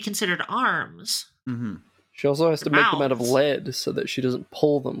what would be considered arms. Mm-hmm. She also has to make them out of Mouths. lead so that she doesn't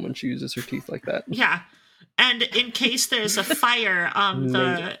pull them when she uses her teeth like that. Yeah. And in case there's a fire,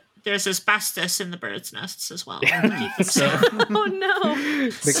 there's asbestos in the birds' nests as well. Oh no!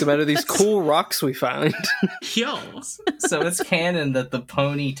 Make them out of these cool rocks we found. Yo. So it's canon that the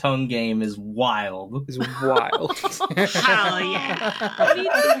pony tongue game is wild. It's wild. Hell yeah. I need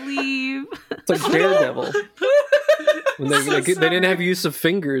to leave. It's like Daredevil. When they didn't have use of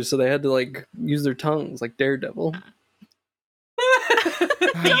fingers, so they had to like use their tongues, like Daredevil.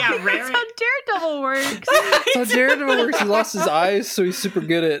 Yeah, That's how Daredevil works. That's how Daredevil works. He lost his eyes, so he's super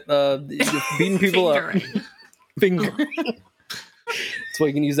good at beating people Fingering. up. Fingering. That's why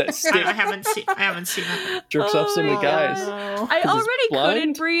you can use that stick. I haven't seen it. Jerks off so many guys. I 'Cause it's already blind?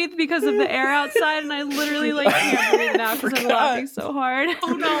 couldn't breathe because of the air outside, and I literally like can't breathe now because I'm laughing so hard.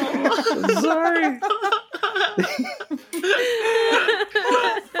 Oh no. I'm sorry.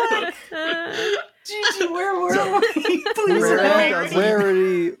 Gigi, where were we? Please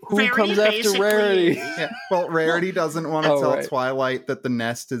Rarity. Who Rarity comes after basically- Rarity? Yeah. Well, Rarity doesn't want to Oh, tell right. Twilight that the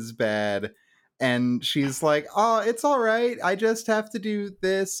nest is bad. And she's like, oh, it's all right. I just have to do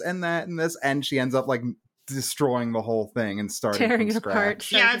this and that and this. And she ends up like destroying the whole thing and starting Tearing from it apart.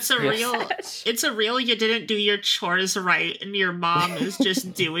 scratch. Yeah, it's a Yes. real. It's a real. You didn't do your chores right, and your mom is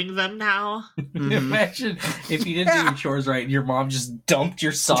just doing them now. Imagine if you didn't do your chores right and your mom just dumped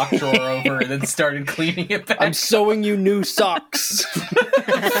your sock drawer over and then started cleaning it back. I'm sewing you new socks.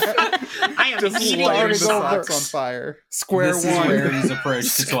 I am Just eating lighting your the socks. socks on fire. Square This one. is Rarity's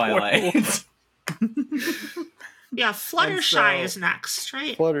approach to Twilight. Yeah, Fluttershy And so- is next,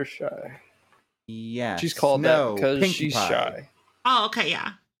 right? Fluttershy. Yes. She's called no, that because Pinkie she's Pie. shy. Oh, okay,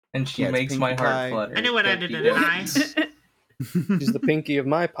 yeah. And she Yeah, it's makes my Pinkie heart Pie. flutter. I knew it ended in an I. She's the pinky of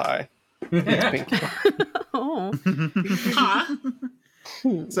my pie. Pinkie Pie. Oh. Huh?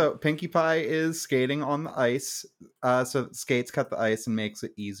 So Pinkie Pie is skating on the ice. So skates cut the ice and makes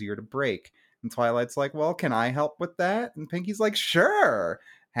it easier to break. And Twilight's like, well, can I help with that? And Pinkie's like, sure.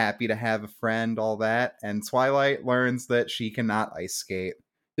 Happy to have a friend, all that. And Twilight learns that she cannot ice skate.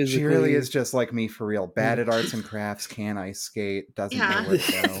 She really is just like me for real. Bad at arts and crafts, can't ice skate, doesn't Yeah. know where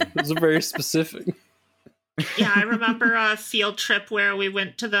to go. It's very specific. Yeah, I remember a field trip where we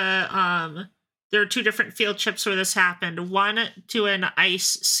went to the there were 2 different field trips where this happened. One to an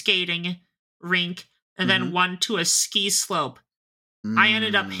ice skating rink, and then one to a ski slope. I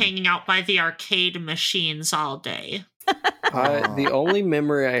ended up hanging out by the arcade machines all day. The only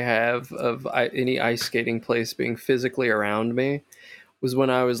memory I have of any ice skating place being physically around me was when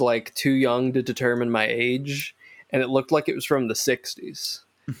I was like too young to determine my age, and it looked like it was from the 60s.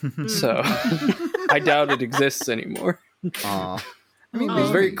 So I doubt it exists anymore. Aw. I It mean, was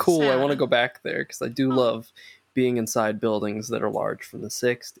very cool. I sad. want to go back there because I do love being inside buildings that are large from the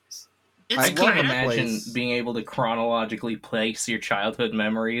 60s. It's I I love can't kind of imagine place. being able to chronologically place your childhood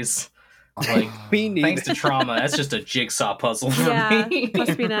memories. Like, Me neither. thanks to trauma, that's just a jigsaw puzzle for Yeah, me.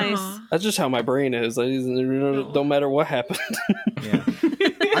 must be nice. That's just how my brain is. Don't matter what happened. Yeah.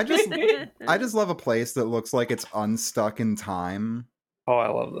 I just love a place that looks like it's unstuck in time. Oh, I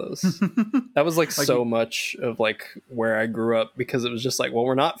love those. That was like so much of like where I grew up because it was just like, well,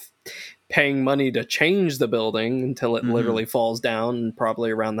 we're not paying money to change the building until it literally falls down,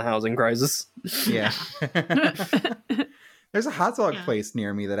 probably around the housing crisis. Yeah. There's a hot dog Yeah. place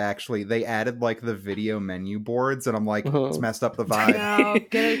near me that actually they added like the video menu boards, and I'm like, it's messed up the vibe. No,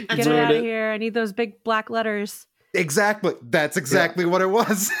 get That's it out ruined of it. here. I need those big black letters. Exactly. That's exactly what it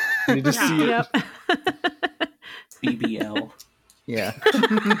was. You need to Yeah. see it. Yep. BBL. Yeah.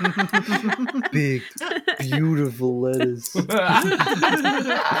 Big, beautiful letters.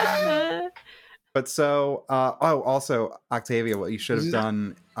 But so, also Octavia, what you should have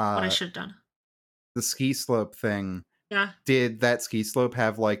done, what I should have done. the ski slope thing. Yeah. Did that ski slope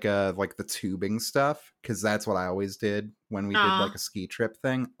have like the tubing stuff? Because that's what I always did when we did like a ski trip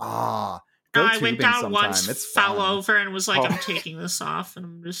thing. Go No, I tubing went down sometime. once, It's fell fun. over, and was like, Oh. I'm taking this off, and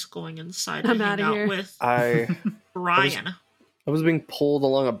I'm just going inside I'm to hang outta out here. with I Ryan. was being pulled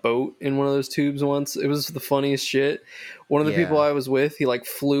along a boat in one of those tubes once. It was the funniest shit. One of the people I was with, he like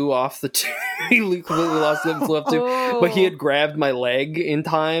flew off the tube. He completely lost it and flew up tube. But he had grabbed my leg in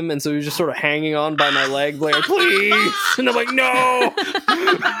time, and so he was just sort of hanging on by my leg, like, please! And I'm like, no!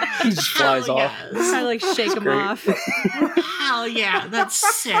 He just flies Hell off. yes. I like shake them great. off. Hell yeah, that's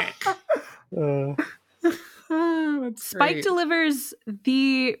sick. Spike great. delivers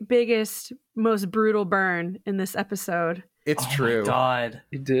the biggest, most brutal burn in this episode. It's Oh true. my God.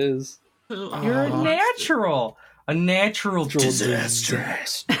 It is. You're a natural. A natural disaster.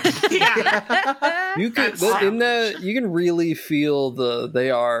 Yeah. You can That's in that you can really feel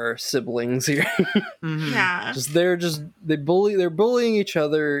they are siblings here. Mhm. Yeah. They're bullying each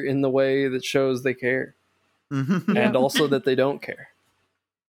other in the way that shows they care, Mhm. and also that they don't care.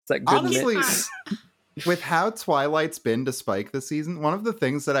 It's that good Honestly, mix. With how Twilight's been to Spike this season, one of the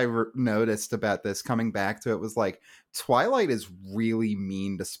things that I noticed about this coming back to it was like Twilight is really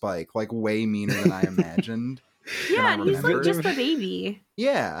mean to Spike, like way meaner than I imagined. Yeah, and he's like remember. just a baby.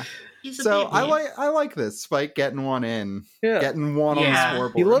 Yeah. He's a So baby. I like this Spike getting one in, Yeah, getting one on Yeah. the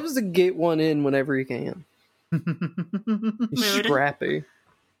scoreboard. he loves to get one in whenever he can. He's Mood. scrappy,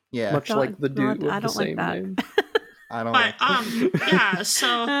 Yeah, much like the dude with I the don't like same that. name. I don't. But like yeah, so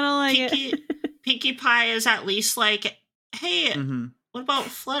I don't like it. Pinkie Pie is at least like, hey, Mhm. what about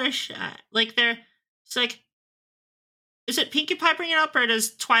Fluttershy? Like it's like, is it Pinkie Pie bring it up, or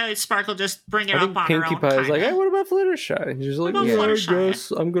does Twilight Sparkle just bring it I up think on her Pinkie own? Pie is like, kinda? hey, what about Fluttershy? And she's like, What yeah, about I Fluttershy?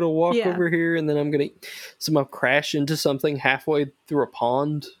 guess I'm gonna walk Yeah. over here, and then I'm gonna somehow crash into something halfway through a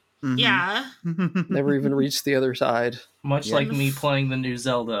pond. Mhm. Yeah. Never even reached the other side. Much Yeah. like me playing the new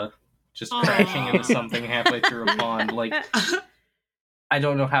Zelda, just Aw. crashing into something halfway through a pond. Like, I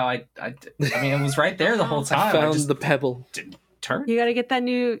don't know how I mean, it was right there the whole time. I found just the pebble. didn't turn. You gotta get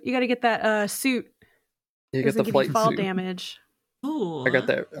that suit. You Doesn't got the give flight you fall suit. damage. Ooh. I got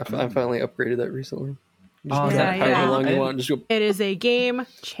that. I finally upgraded that recently. Oh, Just yeah, however yeah. long you want, just go. It is a game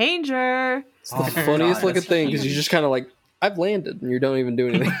changer. It's the Oh, funniest God, looking that's thing because you just kind of like, I've landed, and you don't even do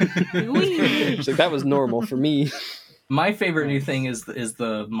anything. It's like that was normal for me. My favorite new thing is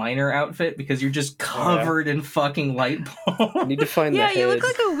the miner outfit because you're just covered in fucking light I bulbs. need to find Yeah, the you head. look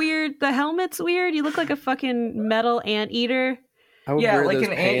like a weird. The helmet's weird. You look like a fucking metal anteater I would Yeah, wear like those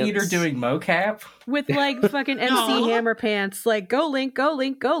an anteater pants. doing mocap. with like fucking MC No. Hammer pants. Like go Link, go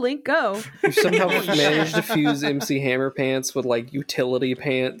Link, go Link, go. You somehow Holy managed to shit. fuse MC Hammer pants with like utility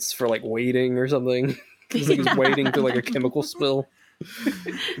pants for like waiting or something. It's like he's waiting through like a chemical spill.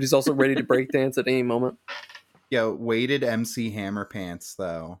 But he's also ready to break dance at any moment. Yo, weighted MC Hammer pants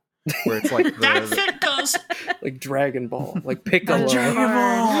though, where it's like That fit goes. Like Dragon Ball, like Piccolo. Dragon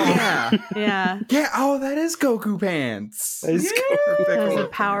Ball. yeah, Yeah, yeah. Oh, that is Goku pants. That is Piccolo that was a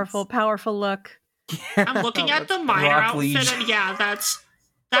pants. powerful look. I'm looking at the miner Rock outfit, Legion. and yeah, that's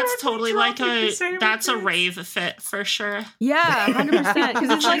totally like that's a rave fit for sure. Yeah, 100%. Because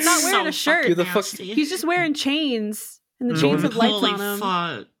he's like not wearing a shirt. Who the fuck- He's just wearing chains, and the Mhm. chains have lights Holy on him.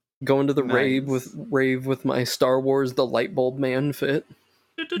 fuck. Going to the Nice. rave with my Star Wars the Light Bulb Man fit.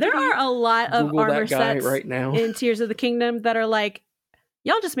 There are a lot of Google armor that guy sets right now. in Tears of the Kingdom that are like,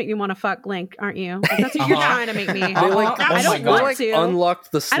 y'all just make me want to fuck Link, aren't you? Like, that's what you're Uh-huh. trying to make me. They like, I I don't they, want like to.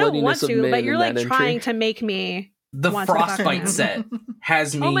 unlocked the I don't want sluttiness of to, men but you're in like that trying entry. to make me. The Want to fuck him. frostbite set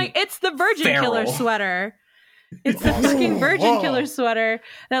has me. Oh my! It's the Virgin feral. Killer sweater. It's the fucking Virgin Killer sweater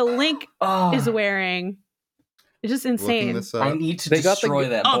that Link Oh, is wearing. It's just Looking insane. this I up. need to They got the- destroy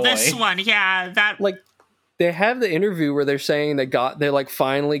that Oh, boy. this one, yeah, that. Like they have the interview where they're saying they like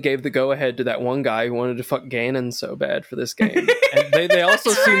finally gave the go ahead to that one guy who wanted to fuck Ganon so bad for this game. And they also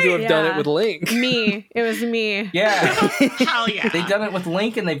seem to have done Yeah. it with Link. Me. It was me. Yeah. Hell yeah. They've done it with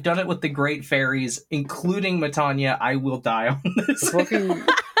Link and they've done it with the Great Fairies, including Matanya. I will die on this. Fucking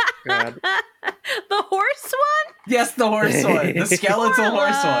God. The horse one? Yes, the horse one. The skeletal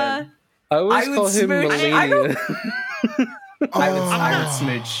horse Carla. one. I always I would call him smooch- I Melania. I would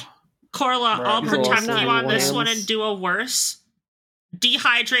smooch. Corla, Right. I'll He's protect awesome. you on this one Lance. and do a worse.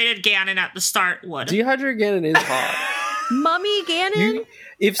 Dehydrated Ganon at the start would. Dehydrated Ganon is hot. Mummy Ganon?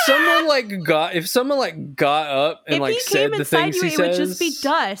 If someone got up and if like he said came the inside things you, he it says, would just be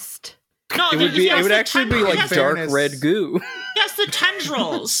dust. No, it would actually be like dark Fairness. red goo Yes, the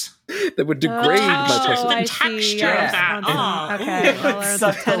tendrils. that would degrade my texture, pussy. the texture Yeah. of that. Oh, Okay, ooh. well, there's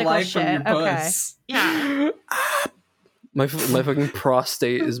Suck the technical life from your shit. Okay. puss. Yeah. My fucking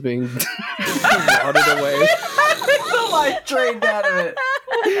prostate is being rotted away. The life drained out of it.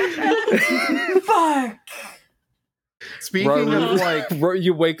 Fuck. Speaking of like,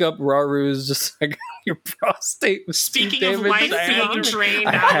 You wake up, Raru's just like your prostate was too Speaking of damaged. life being drained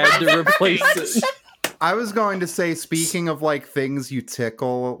I out had of to replace things. it. I was going to say, speaking of like things you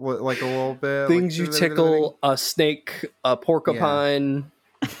tickle, like a little bit, Things you tickle, a snake, a porcupine.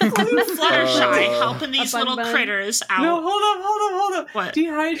 Fluttershy helping these A bun little bun. critters out. No, hold up. What?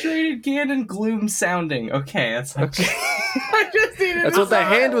 Dehydrated Ganon gloom sounding. Okay, that's like I just needed That's what the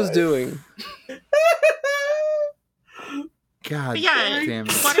hand was doing. God, But yeah, damn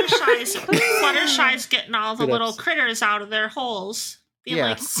it. Fluttershy's getting all the Good little episode. critters out of their holes. Being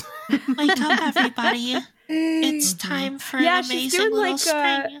Yes. like, wake up, everybody. It's time for Yeah, an she's amazing doing little like,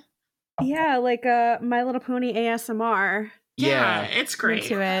 spring. Yeah, like My Little Pony ASMR Yeah, it's great.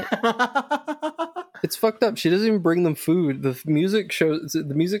 into it. It's fucked up. She doesn't even bring them food. The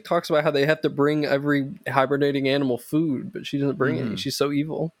music talks about how they have to bring every hibernating animal food, but she doesn't bring any. She's so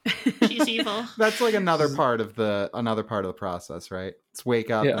evil. She's evil. That's like another part of the process, right? It's wake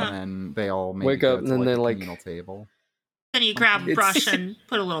up Yeah. and then they all maybe Wake go up to, and then like, they, the like- communal table. Then you grab a It's- brush and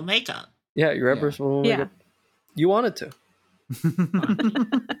put a little makeup. Yeah, your Empress will Yeah. You wanted to.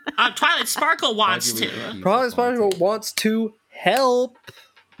 Twilight Sparkle wants Glad you to. leave the Probably pieces on the Sparkle table. wants to help.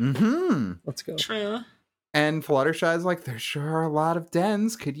 Mm-hmm. Let's go. True. And Fluttershy's like, there sure are a lot of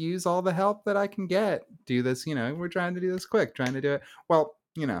dens. Could use all the help that I can get. Do this, we're trying to do this quick. Trying to do it. Well,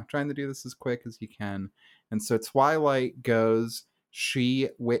 trying to do this as quick as you can. And so Twilight goes, she's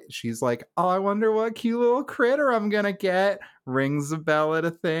like, oh, I wonder what cute little critter I'm going to get. Rings a bell at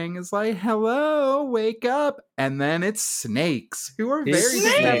a thing. Is like, hello, wake up. And then it's snakes who are very It's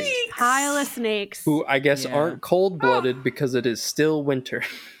snakes. snakes. Pile of snakes. Who I guess Yeah. aren't cold-blooded because it is still winter.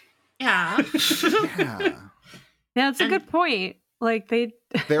 Yeah. Yeah. Yeah, that's a And- good point. Like they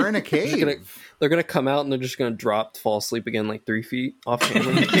They're in a They're cave. gonna come out and they're just gonna drop, fall asleep again like 3 feet off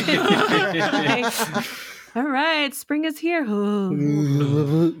camera. All right, spring is here.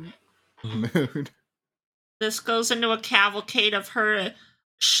 Mood. This goes into a cavalcade of her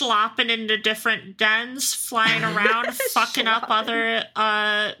slopping into different dens, flying around, fucking up other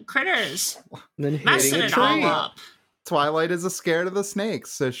critters, And then messing hitting a it all tree. up. Twilight is scared of the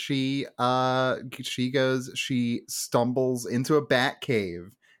snakes, so she stumbles into a bat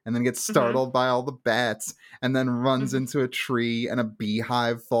cave and then gets startled by all the bats and then runs into a tree and a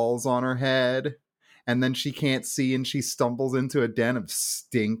beehive falls on her head. And then she can't see and she stumbles into a den of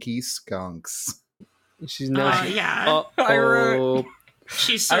stinky skunks. She's now. Yeah. I wrote-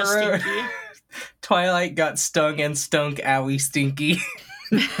 She's so I wrote- stinky. Twilight got stung and stunk owie stinky.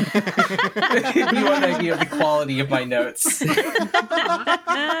 You want an idea of the quality of my notes.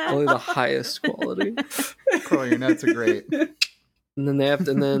 Only the highest quality. Cool, your notes are great. And then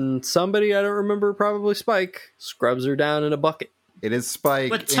and then somebody, I don't remember, probably Spike, scrubs her down in a bucket. It is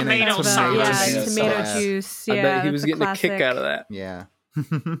Spike With in tomato a sauce. Yeah, Tomato tomato sauce. juice. I Yeah, bet he was the getting a kick classic. out of that. Yeah.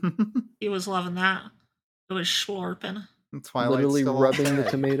 He was loving that. It was slurping. Twilight's Literally still rubbing all the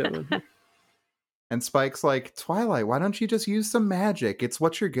dead. tomato in her. And Spike's like, Twilight, why don't you just use some magic? It's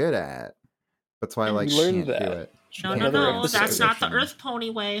what you're good at. But Twilight You learned can't do that. it. She No, can't no, Another do it. no. episode. That's not the Earth Pony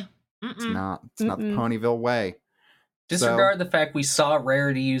way. It's Mm-mm. not. It's not the Mm-mm. Ponyville way. Disregard the fact we saw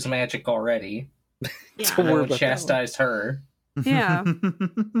Rarity use magic already. Yeah. Don't No worry one about that chastised her. Yeah.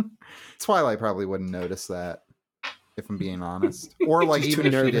 Twilight probably wouldn't notice that, if I'm being honest. Or like She's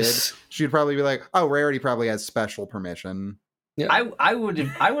even too if she did, nervous. she'd probably be like, "Oh, Rarity probably has special permission." I would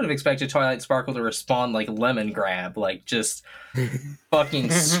have expected Twilight Sparkle to respond like Lemon Grab, like just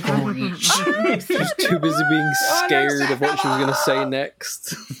fucking screech. She's too busy being scared of what she was going to say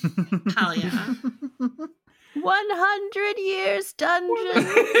next. Hell yeah. 100 years dungeon.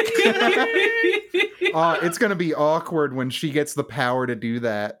 It's gonna be awkward when she gets the power to do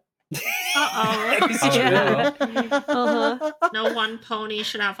that. Uh-oh. Yeah. Uh-huh. No one pony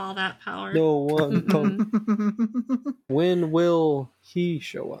should have all that power. No one. When will he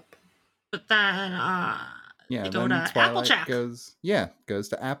show up? But then, Yeah, they go then to Twilight Applejack. goes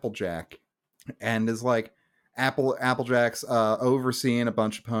to Applejack and is like Applejack's overseeing a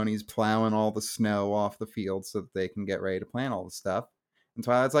bunch of ponies plowing all the snow off the field so that they can get ready to plant all the stuff. And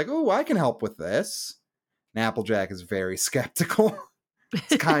Twilight's like, "Oh, I can help with this." And Applejack is very skeptical.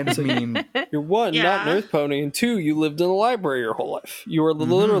 It's kind of mean. You're one, Yeah. not an Earth Pony, and two, you lived in a library your whole life. You are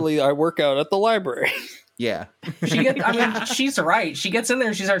literally, I work out at the library. Yeah. She's right. She gets in there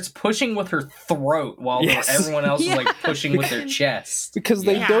and she starts pushing with her throat while Yes. everyone else Yeah. is like pushing with their chest. Because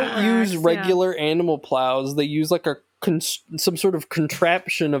they Yeah. don't use Yeah. regular animal plows. They use like some sort of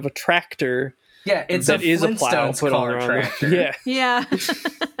contraption of a tractor Yeah, it's that a is a plow Flintstones put on car around tractor. Yeah, Yeah.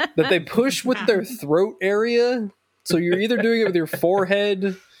 that they push with their throat area. So you're either doing it with your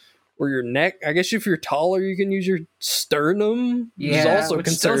forehead or your neck. I guess if you're taller, you can use your sternum, which is also which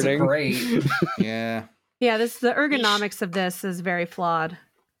still isn't concerning. great. Yeah. Yeah, the ergonomics of this is very flawed.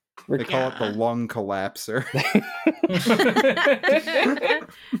 They call it the lung collapser.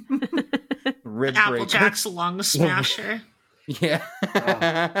 Rib breaker. Applejack's lung smasher. Yeah.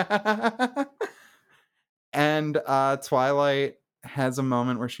 And Twilight has a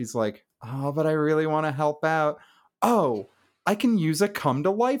moment where she's like, "Oh, but I really want to help out. Oh, I can use a come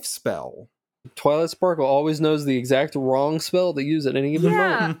to life spell." Twilight Sparkle always knows the exact wrong spell to use at any given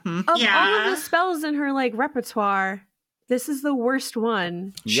moment. Yeah. Mhm. Of all Yeah. of the spells in her like repertoire, this is the worst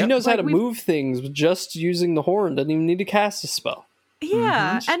one. She Yep. knows how Like, to we've- move things with just using the horn. Doesn't even need to cast a spell.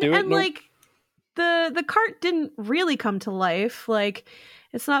 Yeah, Just and do it, and nope. like the cart didn't really come to life. Like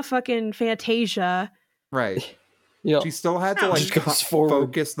it's not fucking Fantasia. Right. Yeah. She still had to No, like just goes forward.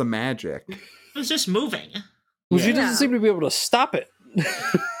 focus the magic. It was just moving. Well, she Yeah. doesn't seem to be able to stop it.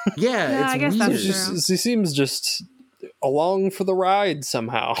 Yeah, it's I guess weird. that's true. She seems just along for the ride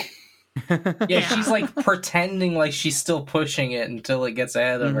somehow. Yeah, she's like pretending like she's still pushing it until it gets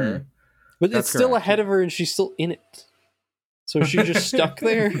ahead of her. But That's it's still correct. ahead of her and she's still in it. So is she just stuck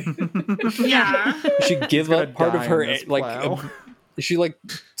there? Yeah. Does she give gonna up part of die her in this like plow. does she like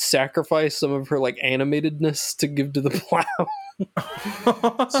sacrifice some of her like animatedness to give to the plow?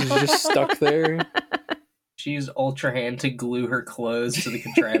 So she's just stuck there. She used Ultra Hand to glue her clothes to the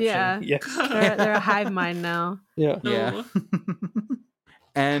contraption. Yeah, Yeah. they're a hive mind now. Yeah. Yeah.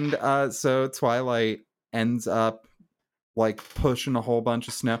 And so Twilight ends up like pushing a whole bunch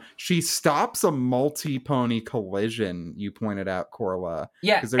of snow. She stops a multi-pony collision, you pointed out, Corla.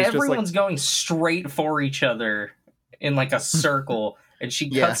 Yeah, 'Cause there's just, like- everyone's going straight for each other in like a circle, and she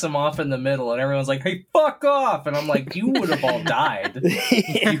Yeah. cuts them off in the middle, and everyone's like, "Hey, fuck off!" And I'm like, "You would have all died.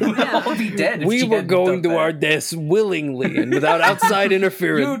 You would Yeah. all be dead." If We she were hadn't going done to our that. deaths willingly and without outside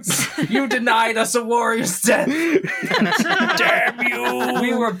interference. You denied us a warrior's death. Damn you!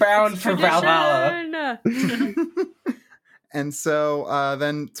 We were bound for Valhalla. Tradition! And so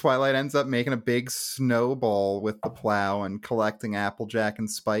then Twilight ends up making a big snowball with the plow and collecting Applejack and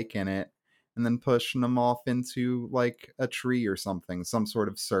Spike in it, and then pushing them off into like a tree or something, some sort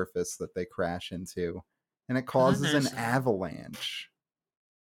of surface that they crash into. And it causes an avalanche.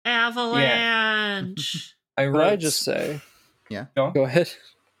 Avalanche. Yeah. What I just say? Yeah. Go ahead.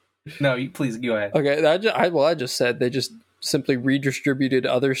 No, you please go ahead. Okay, I just said they just simply redistributed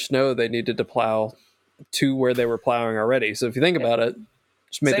other snow they needed to plow to where they were plowing already. So if you think about it,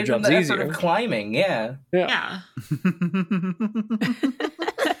 just made the jobs the easier. effort of climbing, yeah.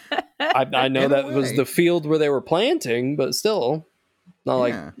 I know that was the field where they were planting, but still, not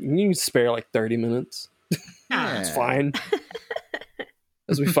like you can spare like 30 minutes. Yeah. It's fine.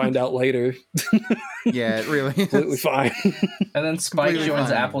 As we find out later. Yeah, it really is. Completely fine. And then Spike Completely joins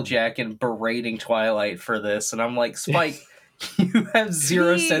fine. Applejack in berating Twilight for this, and I'm like, Spike, you have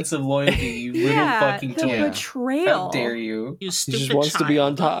zero sense of loyalty, you little fucking the tool. betrayal. How dare you? You He stupid just wants to be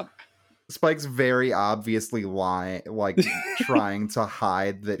on top. Spike's very obviously trying to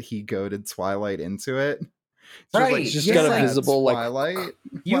hide that he goaded Twilight into it. It's Right. Like, He's just got a visible, like, Twilight. Why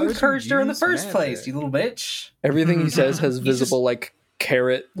You would encouraged her in the use first magic? place, you little bitch. Everything he says has He's visible, like,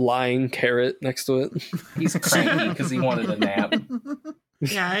 lying carrot next to it. He's cranky because he wanted a nap.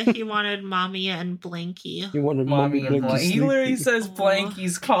 Yeah, he wanted Mommy and Blanky. He wanted Mommy and to Blanky. He sleep. literally says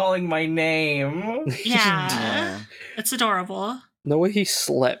Blanky's calling my name. Yeah. It's adorable. No way he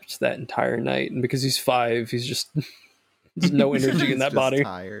slept that entire night, and because he's 5, he's just there's no energy in that He's just body.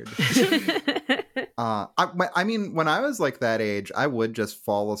 Tired. I mean, when I was like that age, I would just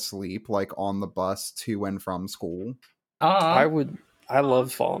fall asleep like on the bus to and from school. I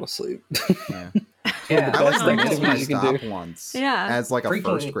love falling asleep. Yeah, Yeah, I like best to thing miss my you can stop do. once. Yeah. As like a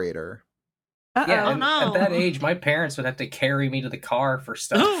Frequently. first grader. yeah. Oh, and no. At that age, my parents would have to carry me to the car for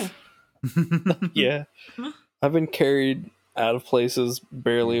stuff. Yeah. I've been carried out of places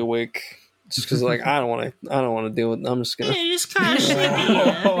barely awake just because like I don't want to do it. I'm just Yeah, gonna he's kind of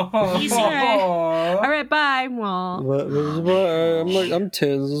sleepy. Easy. All right, bye. Well, I'm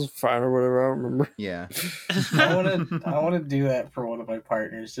 10, this is fine or whatever, I don't remember. Yeah. I want to do that for one of my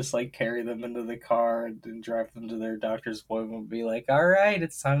partners. Just like carry them into the car and drive them to their doctor's appointment. And be like, all right,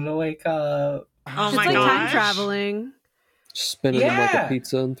 it's time to wake up. Oh it's my like time gosh. traveling. Spin it in like Yeah. a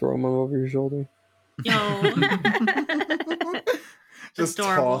pizza and throw them over your shoulder. Yo. Just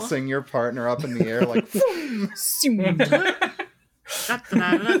Adorable. tossing your partner up in the air like The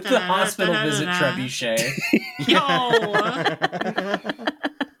hospital visit trebuchet.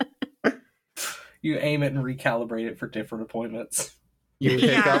 Yo. You aim it and recalibrate it for different appointments. you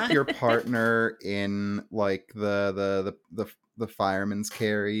pick Yeah. up your partner in like the fireman's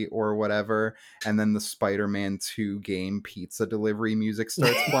carry or whatever, and then the Spider-Man 2 game pizza delivery music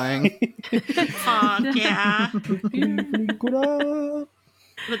starts playing. Fuck yeah. But On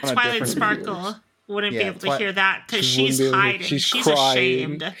a Twilight different Sparkle wouldn't be Yeah, able to hear that because She wouldn't she's be able to- hiding. she's She's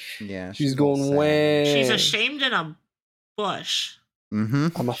crying. ashamed. Yeah, She's all going sad. way. She's ashamed in a bush. Mm-hmm.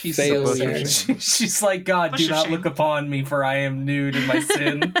 I'm a She's failure. She's like, God, What's do your not shame? look upon me, for I am nude in my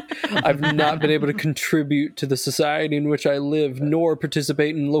sin. I've not been able to contribute to the society in which I live, nor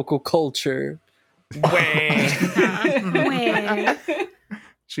participate in local culture. Wait.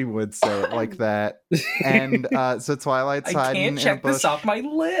 She would say it like that. And so Twilight's I hiding can't in a check bush. this off my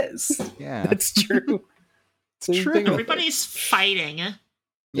list. Yeah. That's true. Same True. thing with- Everybody's fighting.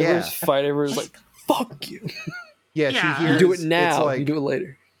 Yeah. Everyone's fight. Everyone's like, "Fuck you." Yeah, Yeah. she You hears do it it's now. like, You do it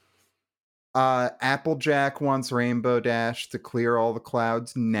later. Applejack wants Rainbow Dash to clear all the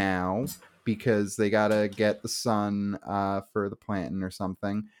clouds now because they gotta get the sun for the planting or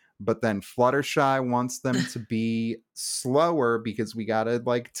something. But then Fluttershy wants them to be slower because we gotta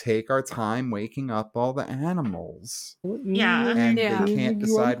like take our time waking up all the animals. Yeah. And Yeah. they can't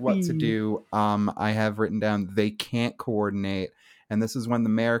decide what to do. I have written down they can't coordinate, and this is when the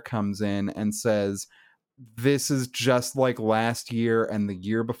mayor comes in and says, "This is just like last year and the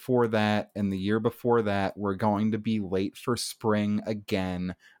year before that and the year before that. We're going to be late for spring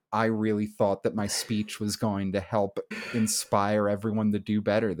again. I really thought that my speech was going to help inspire everyone to do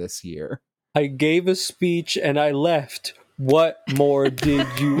better this year." I gave a speech and I left. What more did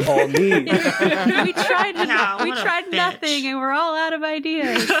you all need? we tried. Yeah, we what a tried bitch. nothing, and we're all out of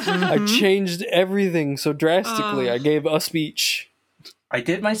ideas. I changed everything so drastically. I gave a speech. I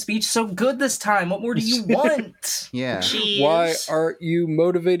did my speech so good this time. What more do you want? Yeah. Jeez. Why aren't you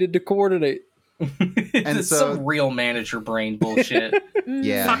motivated to coordinate? It's so some real manager brain bullshit.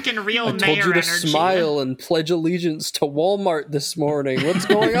 yeah. Fucking real I told mayor you to energy. smile and pledge allegiance to Walmart this morning. What's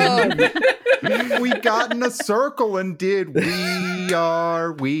going on? We got in a circle and did we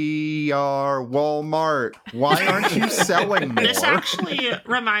are Walmart. Why aren't you selling more? This actually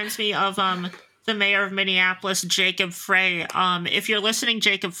reminds me of the mayor of Minneapolis, Jacob Frey. If you're listening,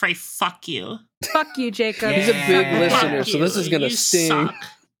 Jacob Frey, fuck you. Fuck you, Jacob. He's a big Yeah. listener, Fuck so this is gonna you sting. suck.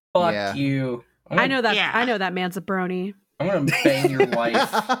 Fuck Yeah. you. I know that. Yeah. I know that man's a brony. I'm gonna bang your wife,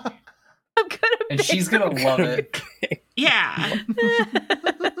 I'm gonna. and she's gonna love it. Yeah.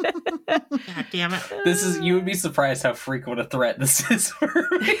 God damn it. You would be surprised how frequent a threat this is for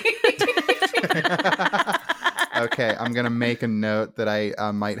me. Okay, I'm gonna make a note that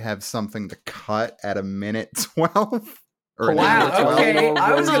I might have something to cut at a minute 12. Or an hour Wow, 12. okay.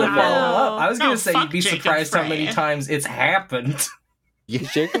 I was gonna Wow. follow up. I was No, gonna say fuck you'd be Jacob surprised how Frey. many times it's happened. Is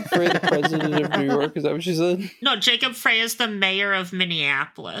Jacob Frey the president of New York? Is that what she said? No, Jacob Frey is the mayor of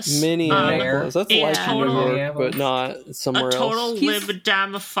Minneapolis. Minneapolis. That's a like total- New York, but not A somewhere total else. lib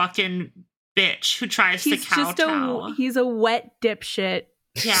dem fucking bitch who tries to He's just kowtow. he's a wet dipshit.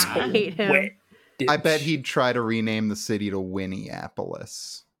 I Yeah. hate him. Wet I bet ditch. he'd try to rename the city to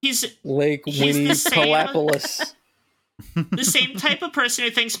Winnieapolis. He's Lake he's Winnie the same- Palapolis. the same type of person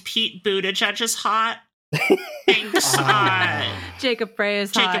who thinks Pete Buttigieg is hot. Thinks Jacob Frey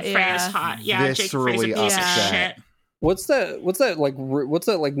is hot. Jacob Frey is hot. Yeah, Jacob Frey's a Viscerally piece of upset. shit. What's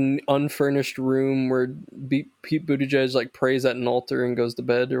that like unfurnished room where Pete Buttigieg like prays at an altar and goes to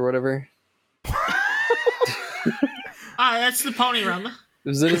bed or whatever? That's the pony room.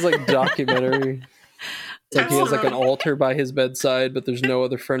 Was it his like documentary? It's like he has like an altar by his bedside, but there's no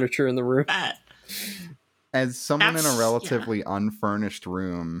other furniture in the room. As someone in a That's- relatively unfurnished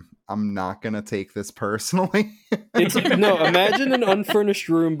room, I'm not gonna take this personally. It's no, imagine an unfurnished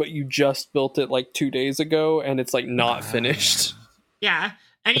room, but you just built it like 2 days ago, and it's like not finished. Yeah.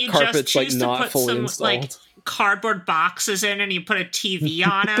 And The you just carpet's, like, choose to not put fully some installed. like cardboard boxes in and you put a TV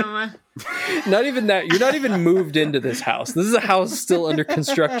on them. Not even that. You're not even moved into this house. This is a house still under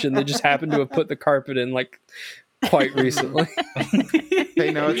construction. They just happen to have put the carpet in like quite recently. Pay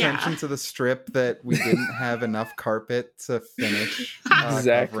no Yeah. attention to the strip that we didn't have enough carpet to finish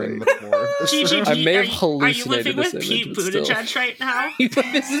Exactly. covering the floor of this Gigi, room. I may have are you hallucinated living this with image, Pete but still. Buttigieg right now?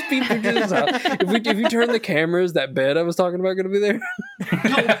 This is Pete Buttigieg's house. If you turn the cameras, that bed I was talking about going to be there.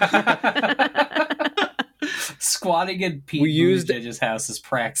 Squatting in Pete We used- Buttigieg's house as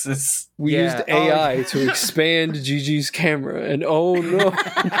praxis. We Yeah. used AI to expand Gigi's camera, and oh no.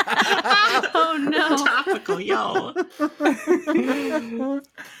 Oh no. Topical, yo.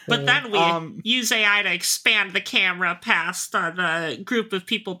 But then we use AI to expand the camera past the group of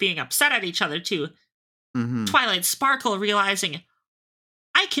people being upset at each other to Mhm. Twilight Sparkle realizing,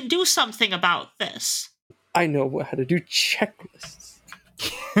 I can do something about this. I know how to do checklists.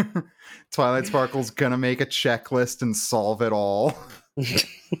 Twilight Sparkle's gonna make a checklist and solve it all.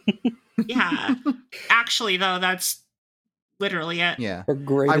 Yeah. Actually, though, that's literally it. Yeah. Her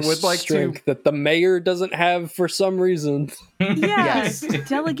greatest would like to- strength that the mayor doesn't have for some reason. Yeah. Yes.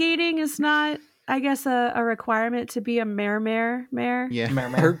 Delegating is not, I guess, a requirement to be a mayor. Yeah.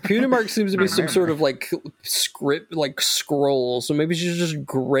 Her cutie mark seems to be some sort of like script, like scroll. So maybe she's just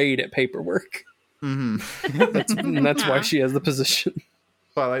great at paperwork. hmm And that's why Yeah. she has the position.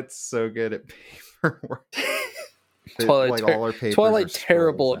 Twilight's so good at paperwork. Twilight, Like, all her papers Twilight are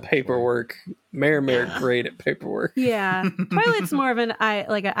terrible scrolls, at actually. paperwork. Mayor Yeah. great at paperwork. Yeah. Twilight's more of an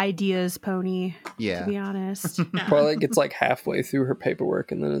ideas pony, to Yeah. be honest. Yeah. Twilight gets like halfway through her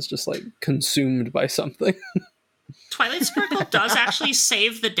paperwork and then it's just like consumed by something. Twilight Sparkle does actually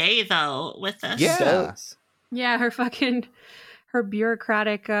save the day, though, with this. Yeah. It does. Yeah, her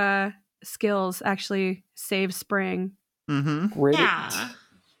bureaucratic skills actually save Spring. hmm Great. Yeah.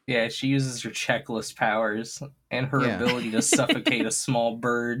 Yeah, she uses her checklist powers and her Yeah. ability to suffocate a small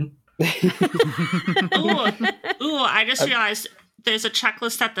bird. Ooh, I just realized there's a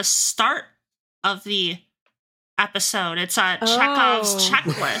checklist at the start of the episode. It's Chekhov's Oh.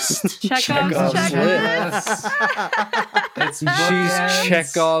 checklist. Chekhov's Chekhov's checklist. It's She's bookends.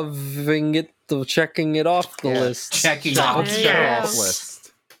 checking it off the Yeah. list. Checking Fuck off. There Check you yeah. off go.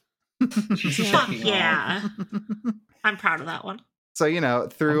 list. She's Fuck checking off. yeah. I'm proud of that one. So,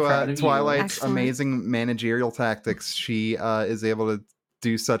 through I'm proud of you. Twilight's Excellent. amazing managerial tactics, she is able to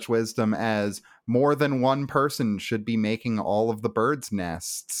do such wisdom as more than one person should be making all of the birds'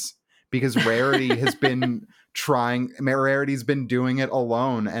 nests. Because Rarity's been doing it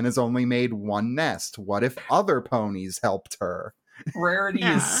alone and has only made one nest. What if other ponies helped her? Rarity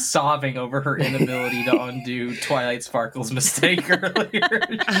Yeah. is sobbing over her inability to undo Twilight Sparkle's mistake earlier.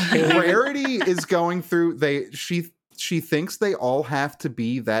 Rarity is going through. She thinks they all have to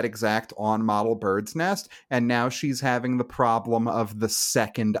be that exact on-model bird's nest, and now she's having the problem of the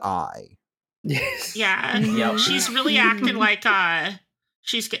second eye. Yes. Yeah. Yep. She's really acting like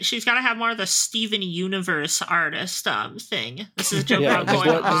she's got to have more of the Steven Universe artist thing. This is a joke Yeah, about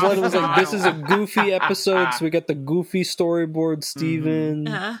going just let it was like, off this is a goofy episode, so we got the goofy storyboard, Steven.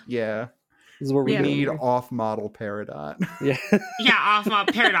 Yeah. This is where we We need go. off-model Peridot. Yeah. Yeah, off-mod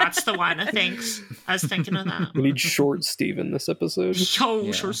Peridot's the one. Thanks. I was thinking of that. We need short Steven this episode. Yo,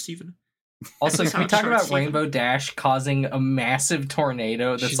 Yeah. sure, Steven. Also, That's can we how talk short about Steven- Rainbow Dash causing a massive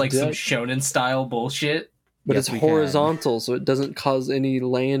tornado that's She like some does. shonen style bullshit? But Yes, it's we can. horizontal, so it doesn't cause any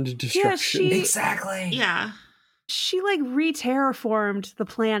land destruction. she- Exactly. Yeah. She like re-terraformed the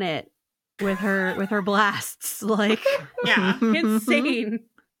planet with her blasts. Like Yeah. insane.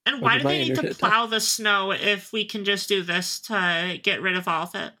 And why do my they need to internet plow the snow if we can just do this to get rid of all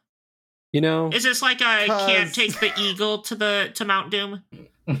of it? You know? Is this like a can't 'Cause- take the eagle to Mount Doom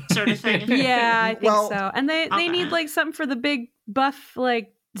sort of thing? Yeah, I think Well, so. And they okay. need like something for the big buff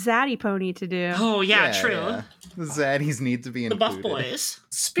like zaddy pony to do. Oh yeah, true. Yeah. The Zaddies need to be The included. buff boys.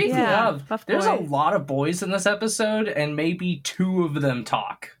 Speaking Yeah, of, buff there's a boy. lot of boys in this episode, and maybe 2 of them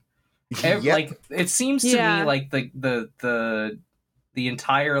talk. Yep. Like it seems to Yeah. me like the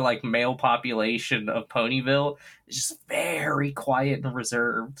entire like male population of Ponyville is just very quiet and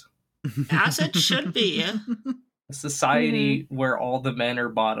reserved. As it should be. A society where all the men are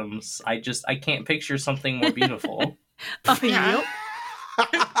bottoms. I can't picture something more beautiful. Oh, Yeah.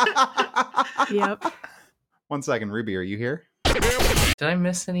 Yep. One second, Ruby, are you here? Did I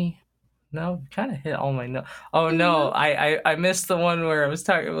miss any? No, kind of hit all my no. Oh no, I missed the one where I was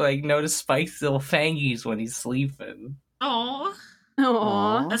talking like notice Spike's little fangies when he's sleeping. Oh,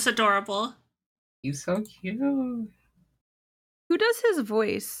 Aww. that's adorable. He's so cute. Who does his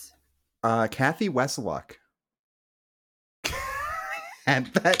voice? Kathy Wesseluck.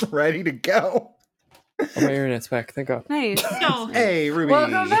 Had that ready to go. Oh, my internet's back. Thank God. Nice. No. Hey, Ruby.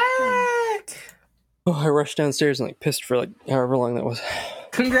 Welcome back. Oh, I rushed downstairs and like pissed for like however long that was.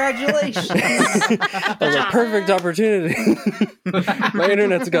 Congratulations. I was like, perfect opportunity. My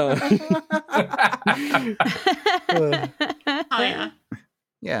internet's gone. Oh yeah.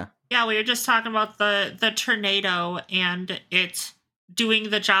 Yeah. Yeah, we were just talking about the tornado and it doing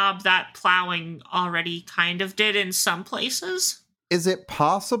the job that plowing already kind of did in some places. Is it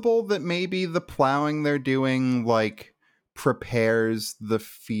possible that maybe the plowing they're doing, like, prepares the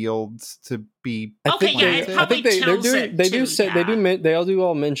fields to be Okay, yeah, it I probably think they're kills doing. it They do too, say yeah. they all do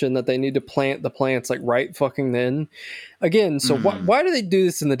all mention that they need to plant the plants like right fucking then. Again, so why do they do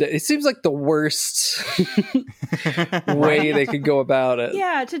this in the day? It seems like the worst way they could go about it.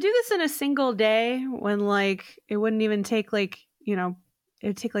 Yeah, to do this in a single day when like it wouldn't even take like, you know, it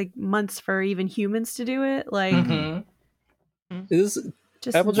would take like months for even humans to do it. Like Mhm. Is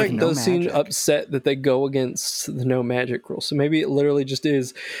just Applejack With no does seem magic. upset that they go against the no magic rule. So maybe it literally just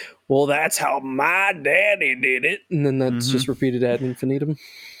is, well, that's how my daddy did it. And then that's just repeated ad infinitum.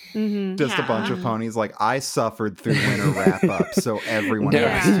 Mhm. Just a bunch of Yeah. ponies like, I suffered through winter wrap up, so everyone Yeah.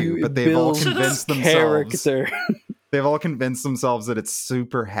 has to. But they've all Builds convinced themselves. character. They've all convinced themselves that it's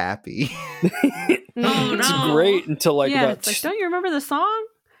super happy. Oh, It's no. great until like yeah, about it's like, don't you remember the song?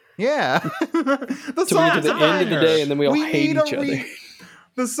 Yeah. The till we get to song's the end of the fire. day, and then we all We hate need a each other.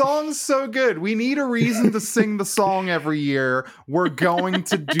 The song's so good. We need a reason to sing the song every year. We're going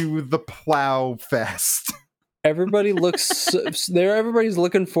to do the Plow Fest. Everybody looks there. Everybody's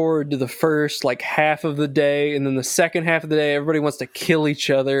looking forward to the first like half of the day, and then the second half of the day, everybody wants to kill each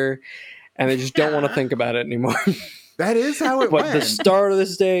other, and they just don't want to Yeah. think about it anymore. That is how it But went. the start of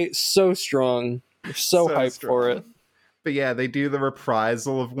this day, so strong. They're so hyped for it. But yeah, they do the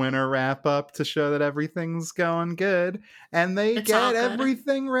reprisal of winter wrap up to show that everything's going good, and they It's all get good.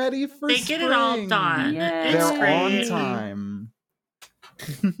 everything ready for They spring. get it all done. Yay. It's They're great. on time.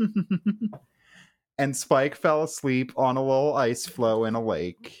 And Spike fell asleep on a little ice floe in a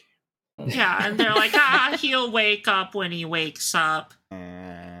lake. Yeah, and they're like, he'll wake up when he wakes up.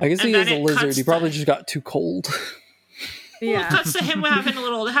 I guess And he then is a it lizard. cuts He probably to- just got too cold. Well, it Yeah. cuts to him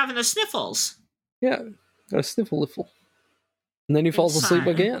having the sniffles. Yeah, got a sniffle. And then he falls asleep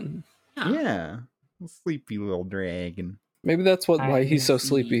Inside. again. Yeah. Sleepy little dragon. Maybe that's why he's so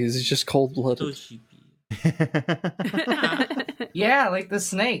sleepy. He's just cold blooded. Yeah, like the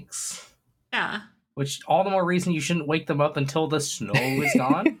snakes. Yeah. Which all the more reason you shouldn't wake them up until the snow is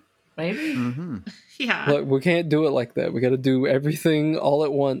gone. maybe. Mm-hmm. Yeah. Look, we can't do it like that. We got to do everything all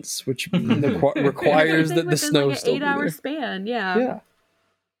at once, which requires that the snow like still an be 8-hour there. span. Yeah. Yeah.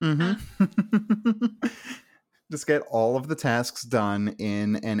 Mm-hmm. Just get all of the tasks done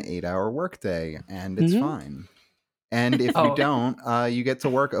in an 8-hour workday, and it's fine. And if you don't, you get to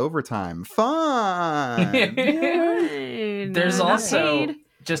work overtime. Fun! There's Not also paid.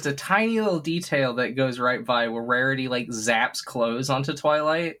 just a tiny little detail that goes right by where Rarity like zaps clothes onto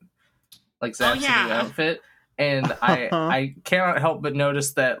Twilight, like zaps a new outfit, and I cannot help but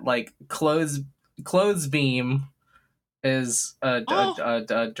notice that like clothes beam is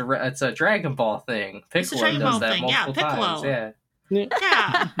it's a Dragon Ball thing. Piccolo does that multiple times.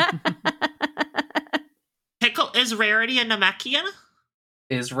 Yeah. Pickle is Rarity a Namekian?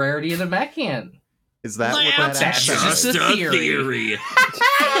 Is Rarity a Namekian? Is that what that That's accent just is? a theory.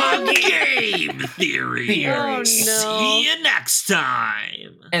 A game theory. Oh, no. See you next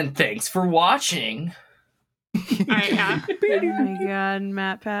time. And thanks for watching. All right, yeah. Oh my god,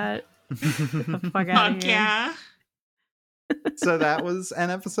 Matt Pat. Get the fuck out of Fuck here. yeah. So that was an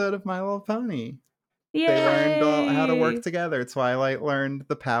episode of My Little Pony. Yay! They learned how to work together. Twilight learned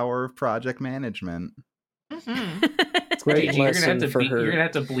the power of project management. Great Gigi, you're lesson for her. you're gonna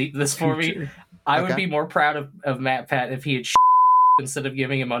have to bleep this for me. future. I would be more proud of Matt Pat if he had instead of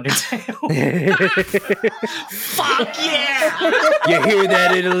giving him Undertale. Fuck yeah. You hear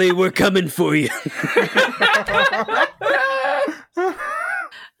that, Italy? We're coming for you.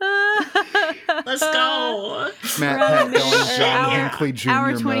 Let's go. Matt Pat going John Yeah. Hinckley Jr.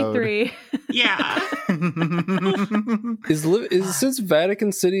 Hour mode. 23. Yeah. Is since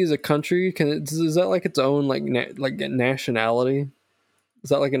Vatican City is a country, is that like its own like nationality? Is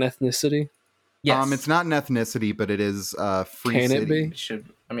that like an ethnicity? Yes. It's not an ethnicity, but it is free Can city. it be?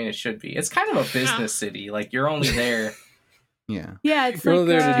 It should be. It's kind of a business city. Like you're only there. Yeah. Yeah, it's We're like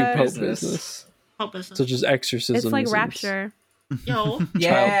there to do Pope business. business, Hope business. such as exorcisms. it's like and Rapture. Yo. child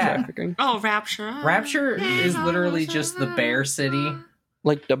Yeah. trafficking, Oh, Rapture. Rapture is literally just the bear city.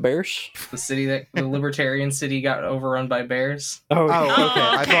 like the Bears. The city that the libertarian city got overrun by bears. Oh, okay.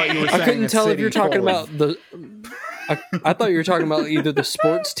 I thought you were saying I couldn't a tell if city you're talking full about of- the. I thought you were talking about either the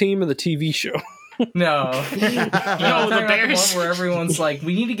sports team or the TV show. No. Yo, The the bears. one where everyone's like,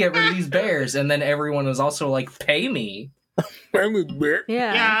 we need to get rid of these bears, and then everyone was also like, pay me. Yeah.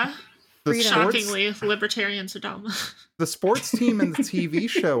 Yeah. the sports, Shockingly, libertarians are dumb. the sports team and the TV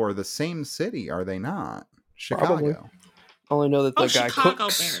show are the same city, are they not? Chicago. Probably. I only know that the Oh, guy Chicago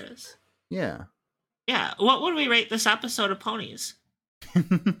cooks. Bears. Yeah. Yeah. What would we rate this episode of Ponies?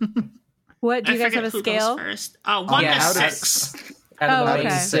 What, do I you guys have forget a who scale? goes first. 1 Yeah, to out of- 6. Out of the Oh, okay.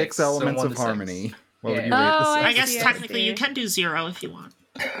 6 elements so 1 of to 6. harmony. What would Yeah. you rate Oh, the I six? guess see, I technically see. you can do 0 if you want.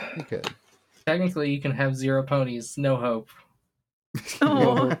 You could. Technically, you can have 0 ponies, no hope.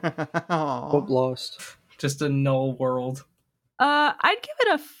 Oh. Hope lost. Just a null world. I'd give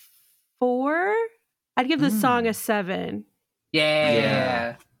it a 4. I'd give the song a 7.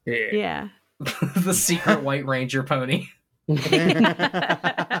 Yeah. Yeah. The secret White Ranger pony.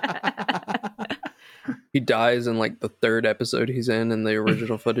 He dies in like the 3rd episode he's in the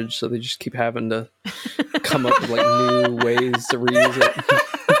original footage, so they just keep having to come up with like new ways to reuse it.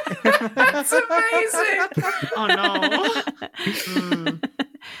 That's amazing. Oh no.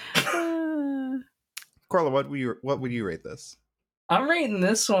 Carla, what would you rate this? I'm rating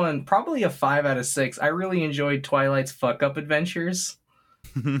this one probably a 5 out of 6. I really enjoyed Twilight's fuck up adventures.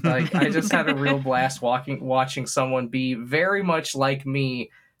 Like I just had a real blast watching someone be very much like me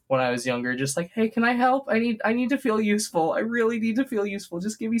when I was younger, just like, hey, can I help? I need to feel useful. I really need to feel useful.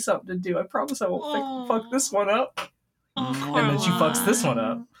 Just give me something to do. I promise I won't fuck this one up. Oh, And then she fucks this one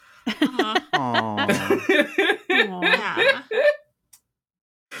up. Aww. Yeah.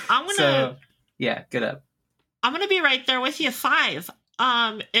 I'm gonna Good up. I'm gonna be right there with you. 5.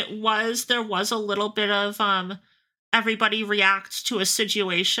 There was a little bit of everybody reacts to a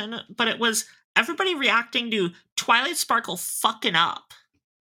situation, but it was everybody reacting to Twilight Sparkle fucking up.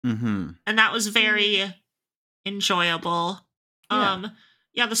 Mm-hmm. And that was very enjoyable.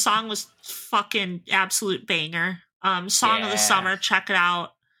 Yeah, the song was fucking absolute banger. Song of the summer, check it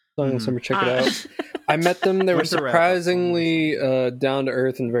out. Song of the summer, check it out. I met them. They were Winter wrap-up surprisingly down to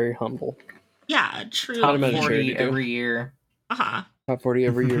earth and very humble. Yeah, true. How to manage 40 charity do. every year. Uh-huh. Top 40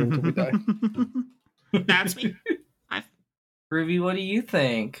 every year until we die. That's me. Ruby, what do you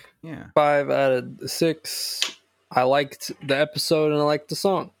think? Yeah. 5 out of 6. I liked the episode and I liked the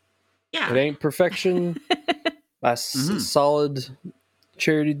song. Yeah. It ain't perfection. Solid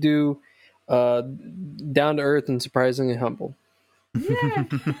charity do. Down to earth and surprisingly humble.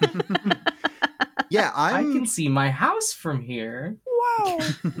 Yeah, I can see my house from here.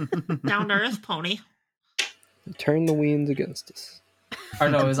 Down to earth, pony. Turn the winds against us. Or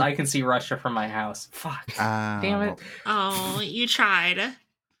no, it was I can see Russia from my house. Fuck. Damn it. Oh, you tried.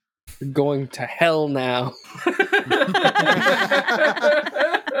 You're going to hell now.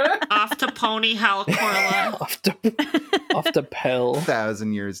 Off to pony hell, Corla. off to Pell.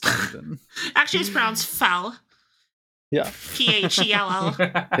 1,000 years dungeon. Actually, it's pronounced fell. Yeah. P-H-E-L-L.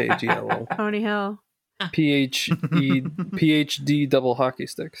 P-H-E-L-L. Pony Hill. PhD double hockey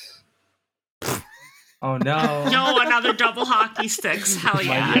sticks. Oh no. Yo, another double hockey sticks. Hell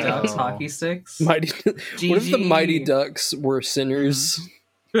yeah. Mighty Ducks hockey sticks. What if the Mighty Ducks were sinners?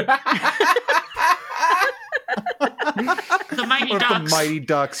 The Mighty What if Ducks. the Mighty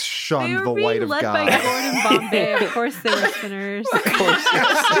Ducks They shunned were the being light of led God? by Gordon Bombay. Of course they were sinners. Of course.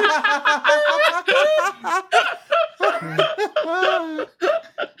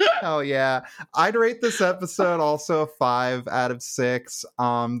 Oh yeah, I'd rate this episode also a 5 out of 6.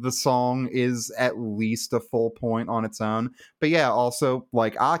 The song is at least a full point on its own, but yeah, also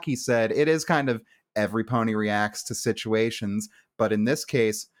like Aki said, it is kind of every pony reacts to situations, but in this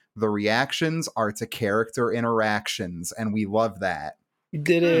case, the reactions are to character interactions, and we love that. You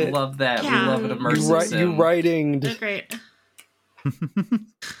did We it. love that. Yeah. We love an immersive sim. You writinged. They're great.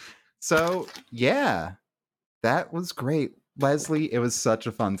 So yeah, that was great. Leslie, it was such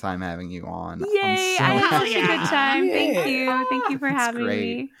a fun time having you on. Yay! I'm I so had such a Yeah. good time. Yeah. Thank you. Thank you for That's having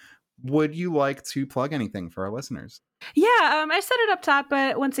great. me. Would you like to plug anything for our listeners? Yeah, I said it up top,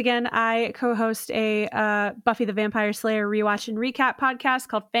 but once again, I co-host a Buffy the Vampire Slayer rewatch and recap podcast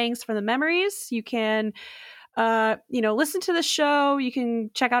called Fangs for the Memories. You can, listen to the show. You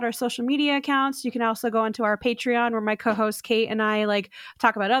can check out our social media accounts. You can also go onto our Patreon where my co-host Kate and I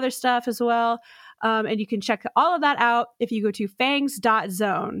talk about other stuff as well. And you can check all of that out if you go to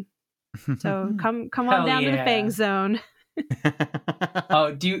fangs.zone. So come on Hell down to the yeah. Fangs Zone.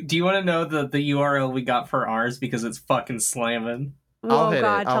 Oh, do you want to know the URL we got for ours because it's fucking slamming? I'll hit it.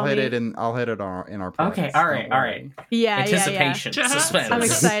 tell I'll hit me. it in our plans. Okay, all right, Don't all worry. right. Yeah, Anticipation, yeah. suspense. I'm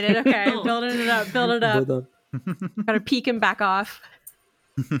excited. Okay, Cool. building it up. Gotta peek and back off.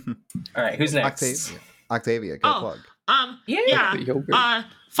 All right, who's next? Octavia, go Oh. plug. Yeah. The yogurt.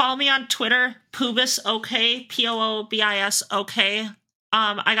 Follow me on Twitter, Poobis OK, Poobis OK.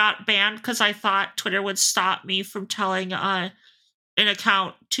 I got banned because I thought Twitter would stop me from telling an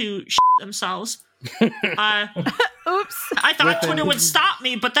account to themselves. Oops. I thought Twitter would stop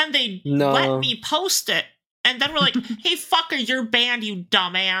me, but then they No. let me post it. And then we're like, hey, fucker, you're banned, you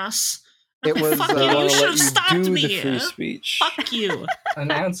dumbass. It was, Fuck They you, wanna you should let have stopped do me. the free speech. Fuck you.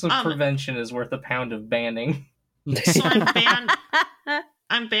 An ounce of Um, prevention is worth a pound of banning. So I'm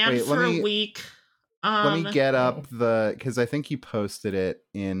banned Wait, for a week. Let me get up because I think you posted it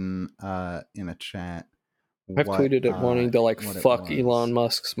in a chat. I've tweeted it wanting to what it fuck was. Elon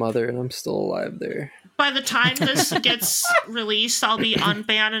Musk's mother, and I'm still alive there. By the time this gets released, I'll be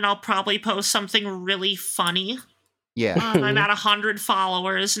unbanned and I'll probably post something really funny. Yeah. I'm at 100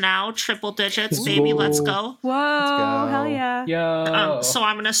 followers now, triple digits, baby. Let's go. Whoa, go. hell yeah. Yo. So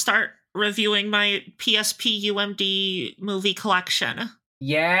I'm gonna start reviewing my PSP UMD movie collection,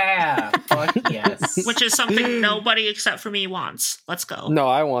 Yeah. Fuck yes. which is something nobody except for me wants. Let's go. No,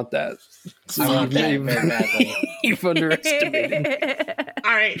 I want that. I want that You've- very badly. You've underestimated.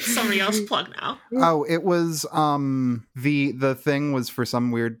 All right, somebody else plug now. Oh, it was the thing was for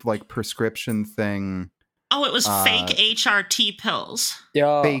some weird prescription thing. Oh, it was fake HRT pills.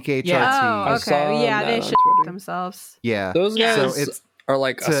 Yeah, Fake HRT. Oh, I saw okay. Yeah, that they on should Twitter. themselves. Yeah. those Yeah. guys So it's are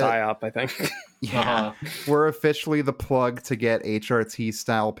like a to- psyop, I think. yeah. Uh-huh. We're officially the plug to get HRT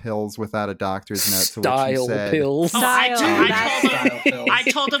style pills without a doctor's note. To which you Style said, pills. Oh, I Style, told Style pills. I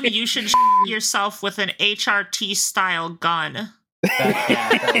told him you should yourself with an HRT style gun.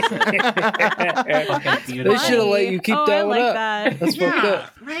 Fucking They beautiful. should have let you keep oh, that I one like up. that. That's fucked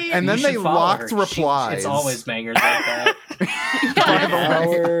up. Right. And then You they should follow locked her. replies. It's always bangers like that.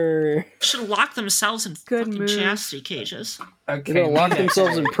 Power. should lock themselves in Good fucking move. chastity cages. Okay, They're gonna lock next.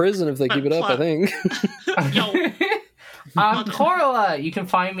 themselves in prison if they keep it up, I think. Yo, Corla. You can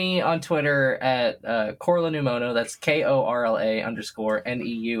find me on Twitter at Corla Numono. That's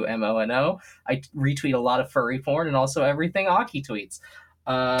KORLA_NEUMONO. I retweet a lot of furry porn and also everything Aki tweets.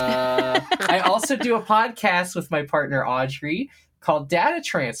 I also do a podcast with my partner Audrey called Data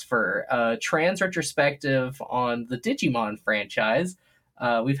Transfer, a trans retrospective on the Digimon franchise.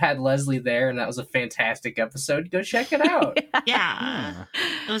 We've had Leslie there, and that was a fantastic episode. Go check it out. yeah,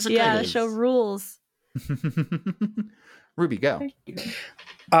 it was a Yeah, good. the show rules. Ruby, go.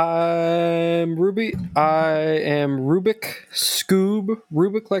 I'm Ruby. I am Rubik Scoob.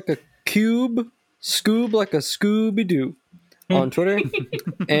 Rubik like a cube. Scoob like a Scooby Doo. on Twitter.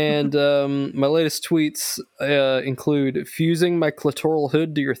 And my latest tweets include fusing my clitoral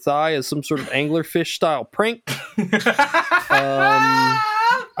hood to your thigh as some sort of anglerfish style prank.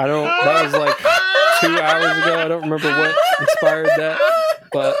 That was like 2 hours ago. I don't remember what inspired that,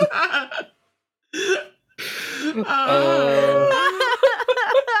 but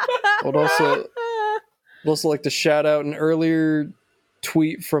I'd also like to shout out an earlier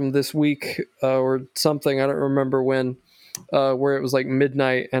tweet from this week or something. I don't remember when, where it was like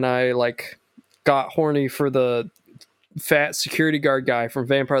midnight and I like got horny for the fat security guard guy from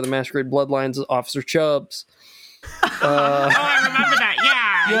Vampire the Masquerade Bloodlines, Officer Chubbs. I remember that.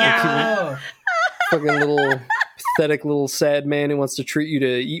 Yeah. Fucking little pathetic little sad man who wants to treat you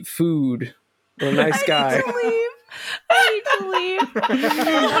to eat food. What a nice guy. I need to leave.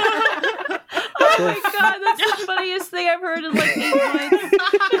 Oh my god, that's the funniest thing I've heard in like 8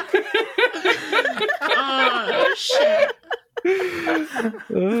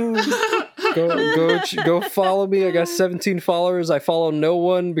 months. Go follow me. I got 17 followers. I follow no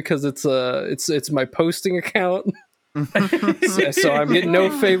one because it's my posting account. So I'm getting no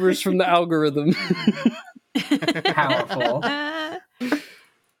favors from the algorithm. Powerful.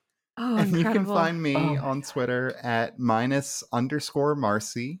 And you can find me on Twitter at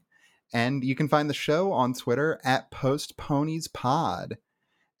 _Marcy. And you can find the show on Twitter at postponiespod.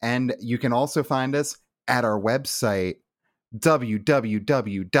 And you can also find us at our website,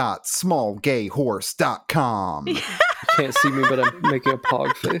 www.smallgayhorse.com. You can't see me, but I'm making a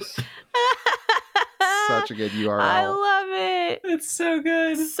pog face. Such a good URL. I love it. It's so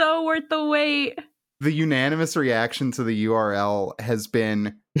good. So worth the wait. The unanimous reaction to the URL has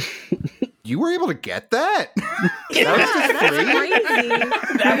been, you were able to get that?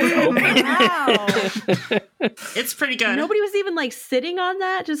 That was crazy. Wow. It's pretty good. Nobody was even like sitting on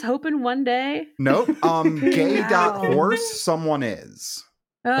that, just hoping one day. Nope. Gay.horse, someone is.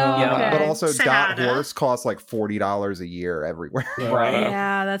 Oh, okay. But also Sad. .horse costs like $40 a year everywhere. Right.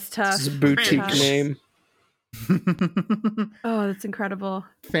 Yeah, that's tough. It's a boutique Gosh. name. Oh, that's incredible.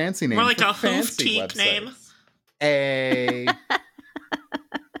 Fancy name. More like for a fancy hoof-teak name. Hey.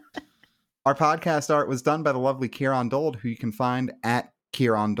 Our podcast art was done by the lovely Kieran Dold, who you can find at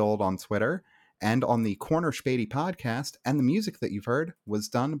Kieran Dold on Twitter and on the Corner Spady podcast. And the music that you've heard was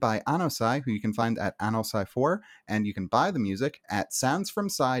done by Anosai, who you can find at Anosai4. And you can buy the music at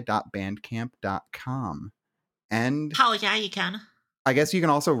soundsfromsci.bandcamp.com. And Hell yeah, you can. I guess you can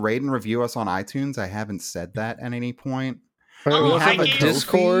also rate and review us on iTunes. I haven't said that at any point. Oh, We have a thank you.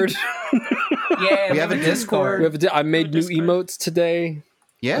 Discord. Yeah, We have a Discord. I made new Discord. emotes today.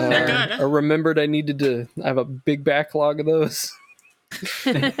 Yeah. They're good. I remembered I needed to have a big backlog of those.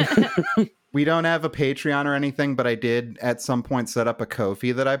 We don't have a Patreon or anything, but I did at some point set up a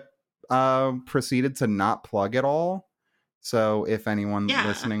Ko-fi that I proceeded to not plug at all. So if anyone Yeah.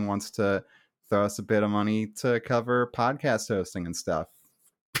 listening wants to throw us a bit of money to cover podcast hosting and stuff,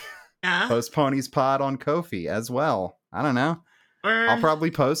 Yeah. post Ponies Pod on Ko-fi as well. I don't know. Or I'll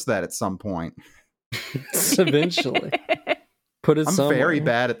probably post that at some point. Eventually. Put it I'm somewhere. very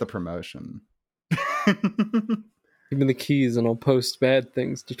bad at the promotion. Give me the keys and I'll post bad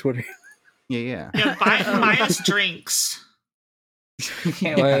things to Twitter. Yeah. yeah, buy us drinks.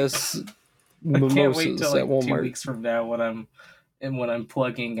 Can't Buy wait. us I can't wait mimosas till at like 2 Walmart. weeks from now when I'm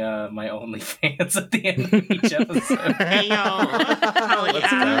plugging my OnlyFans at the end of each episode. Hey yo, hell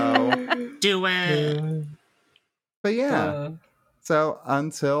Let's yeah, go. do it. But yeah. Uh, So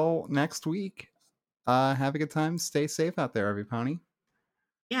until next week, have a good time. Stay safe out there, every pony.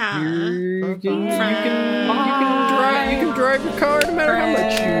 Yeah. You can Yeah. you can drive your car no matter how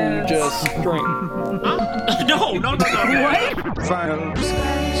much you just drink. Huh? No. What? Final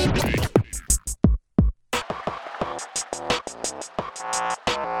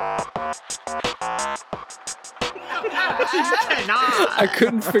You cannot. I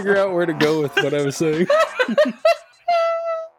couldn't figure out where to go with what I was saying.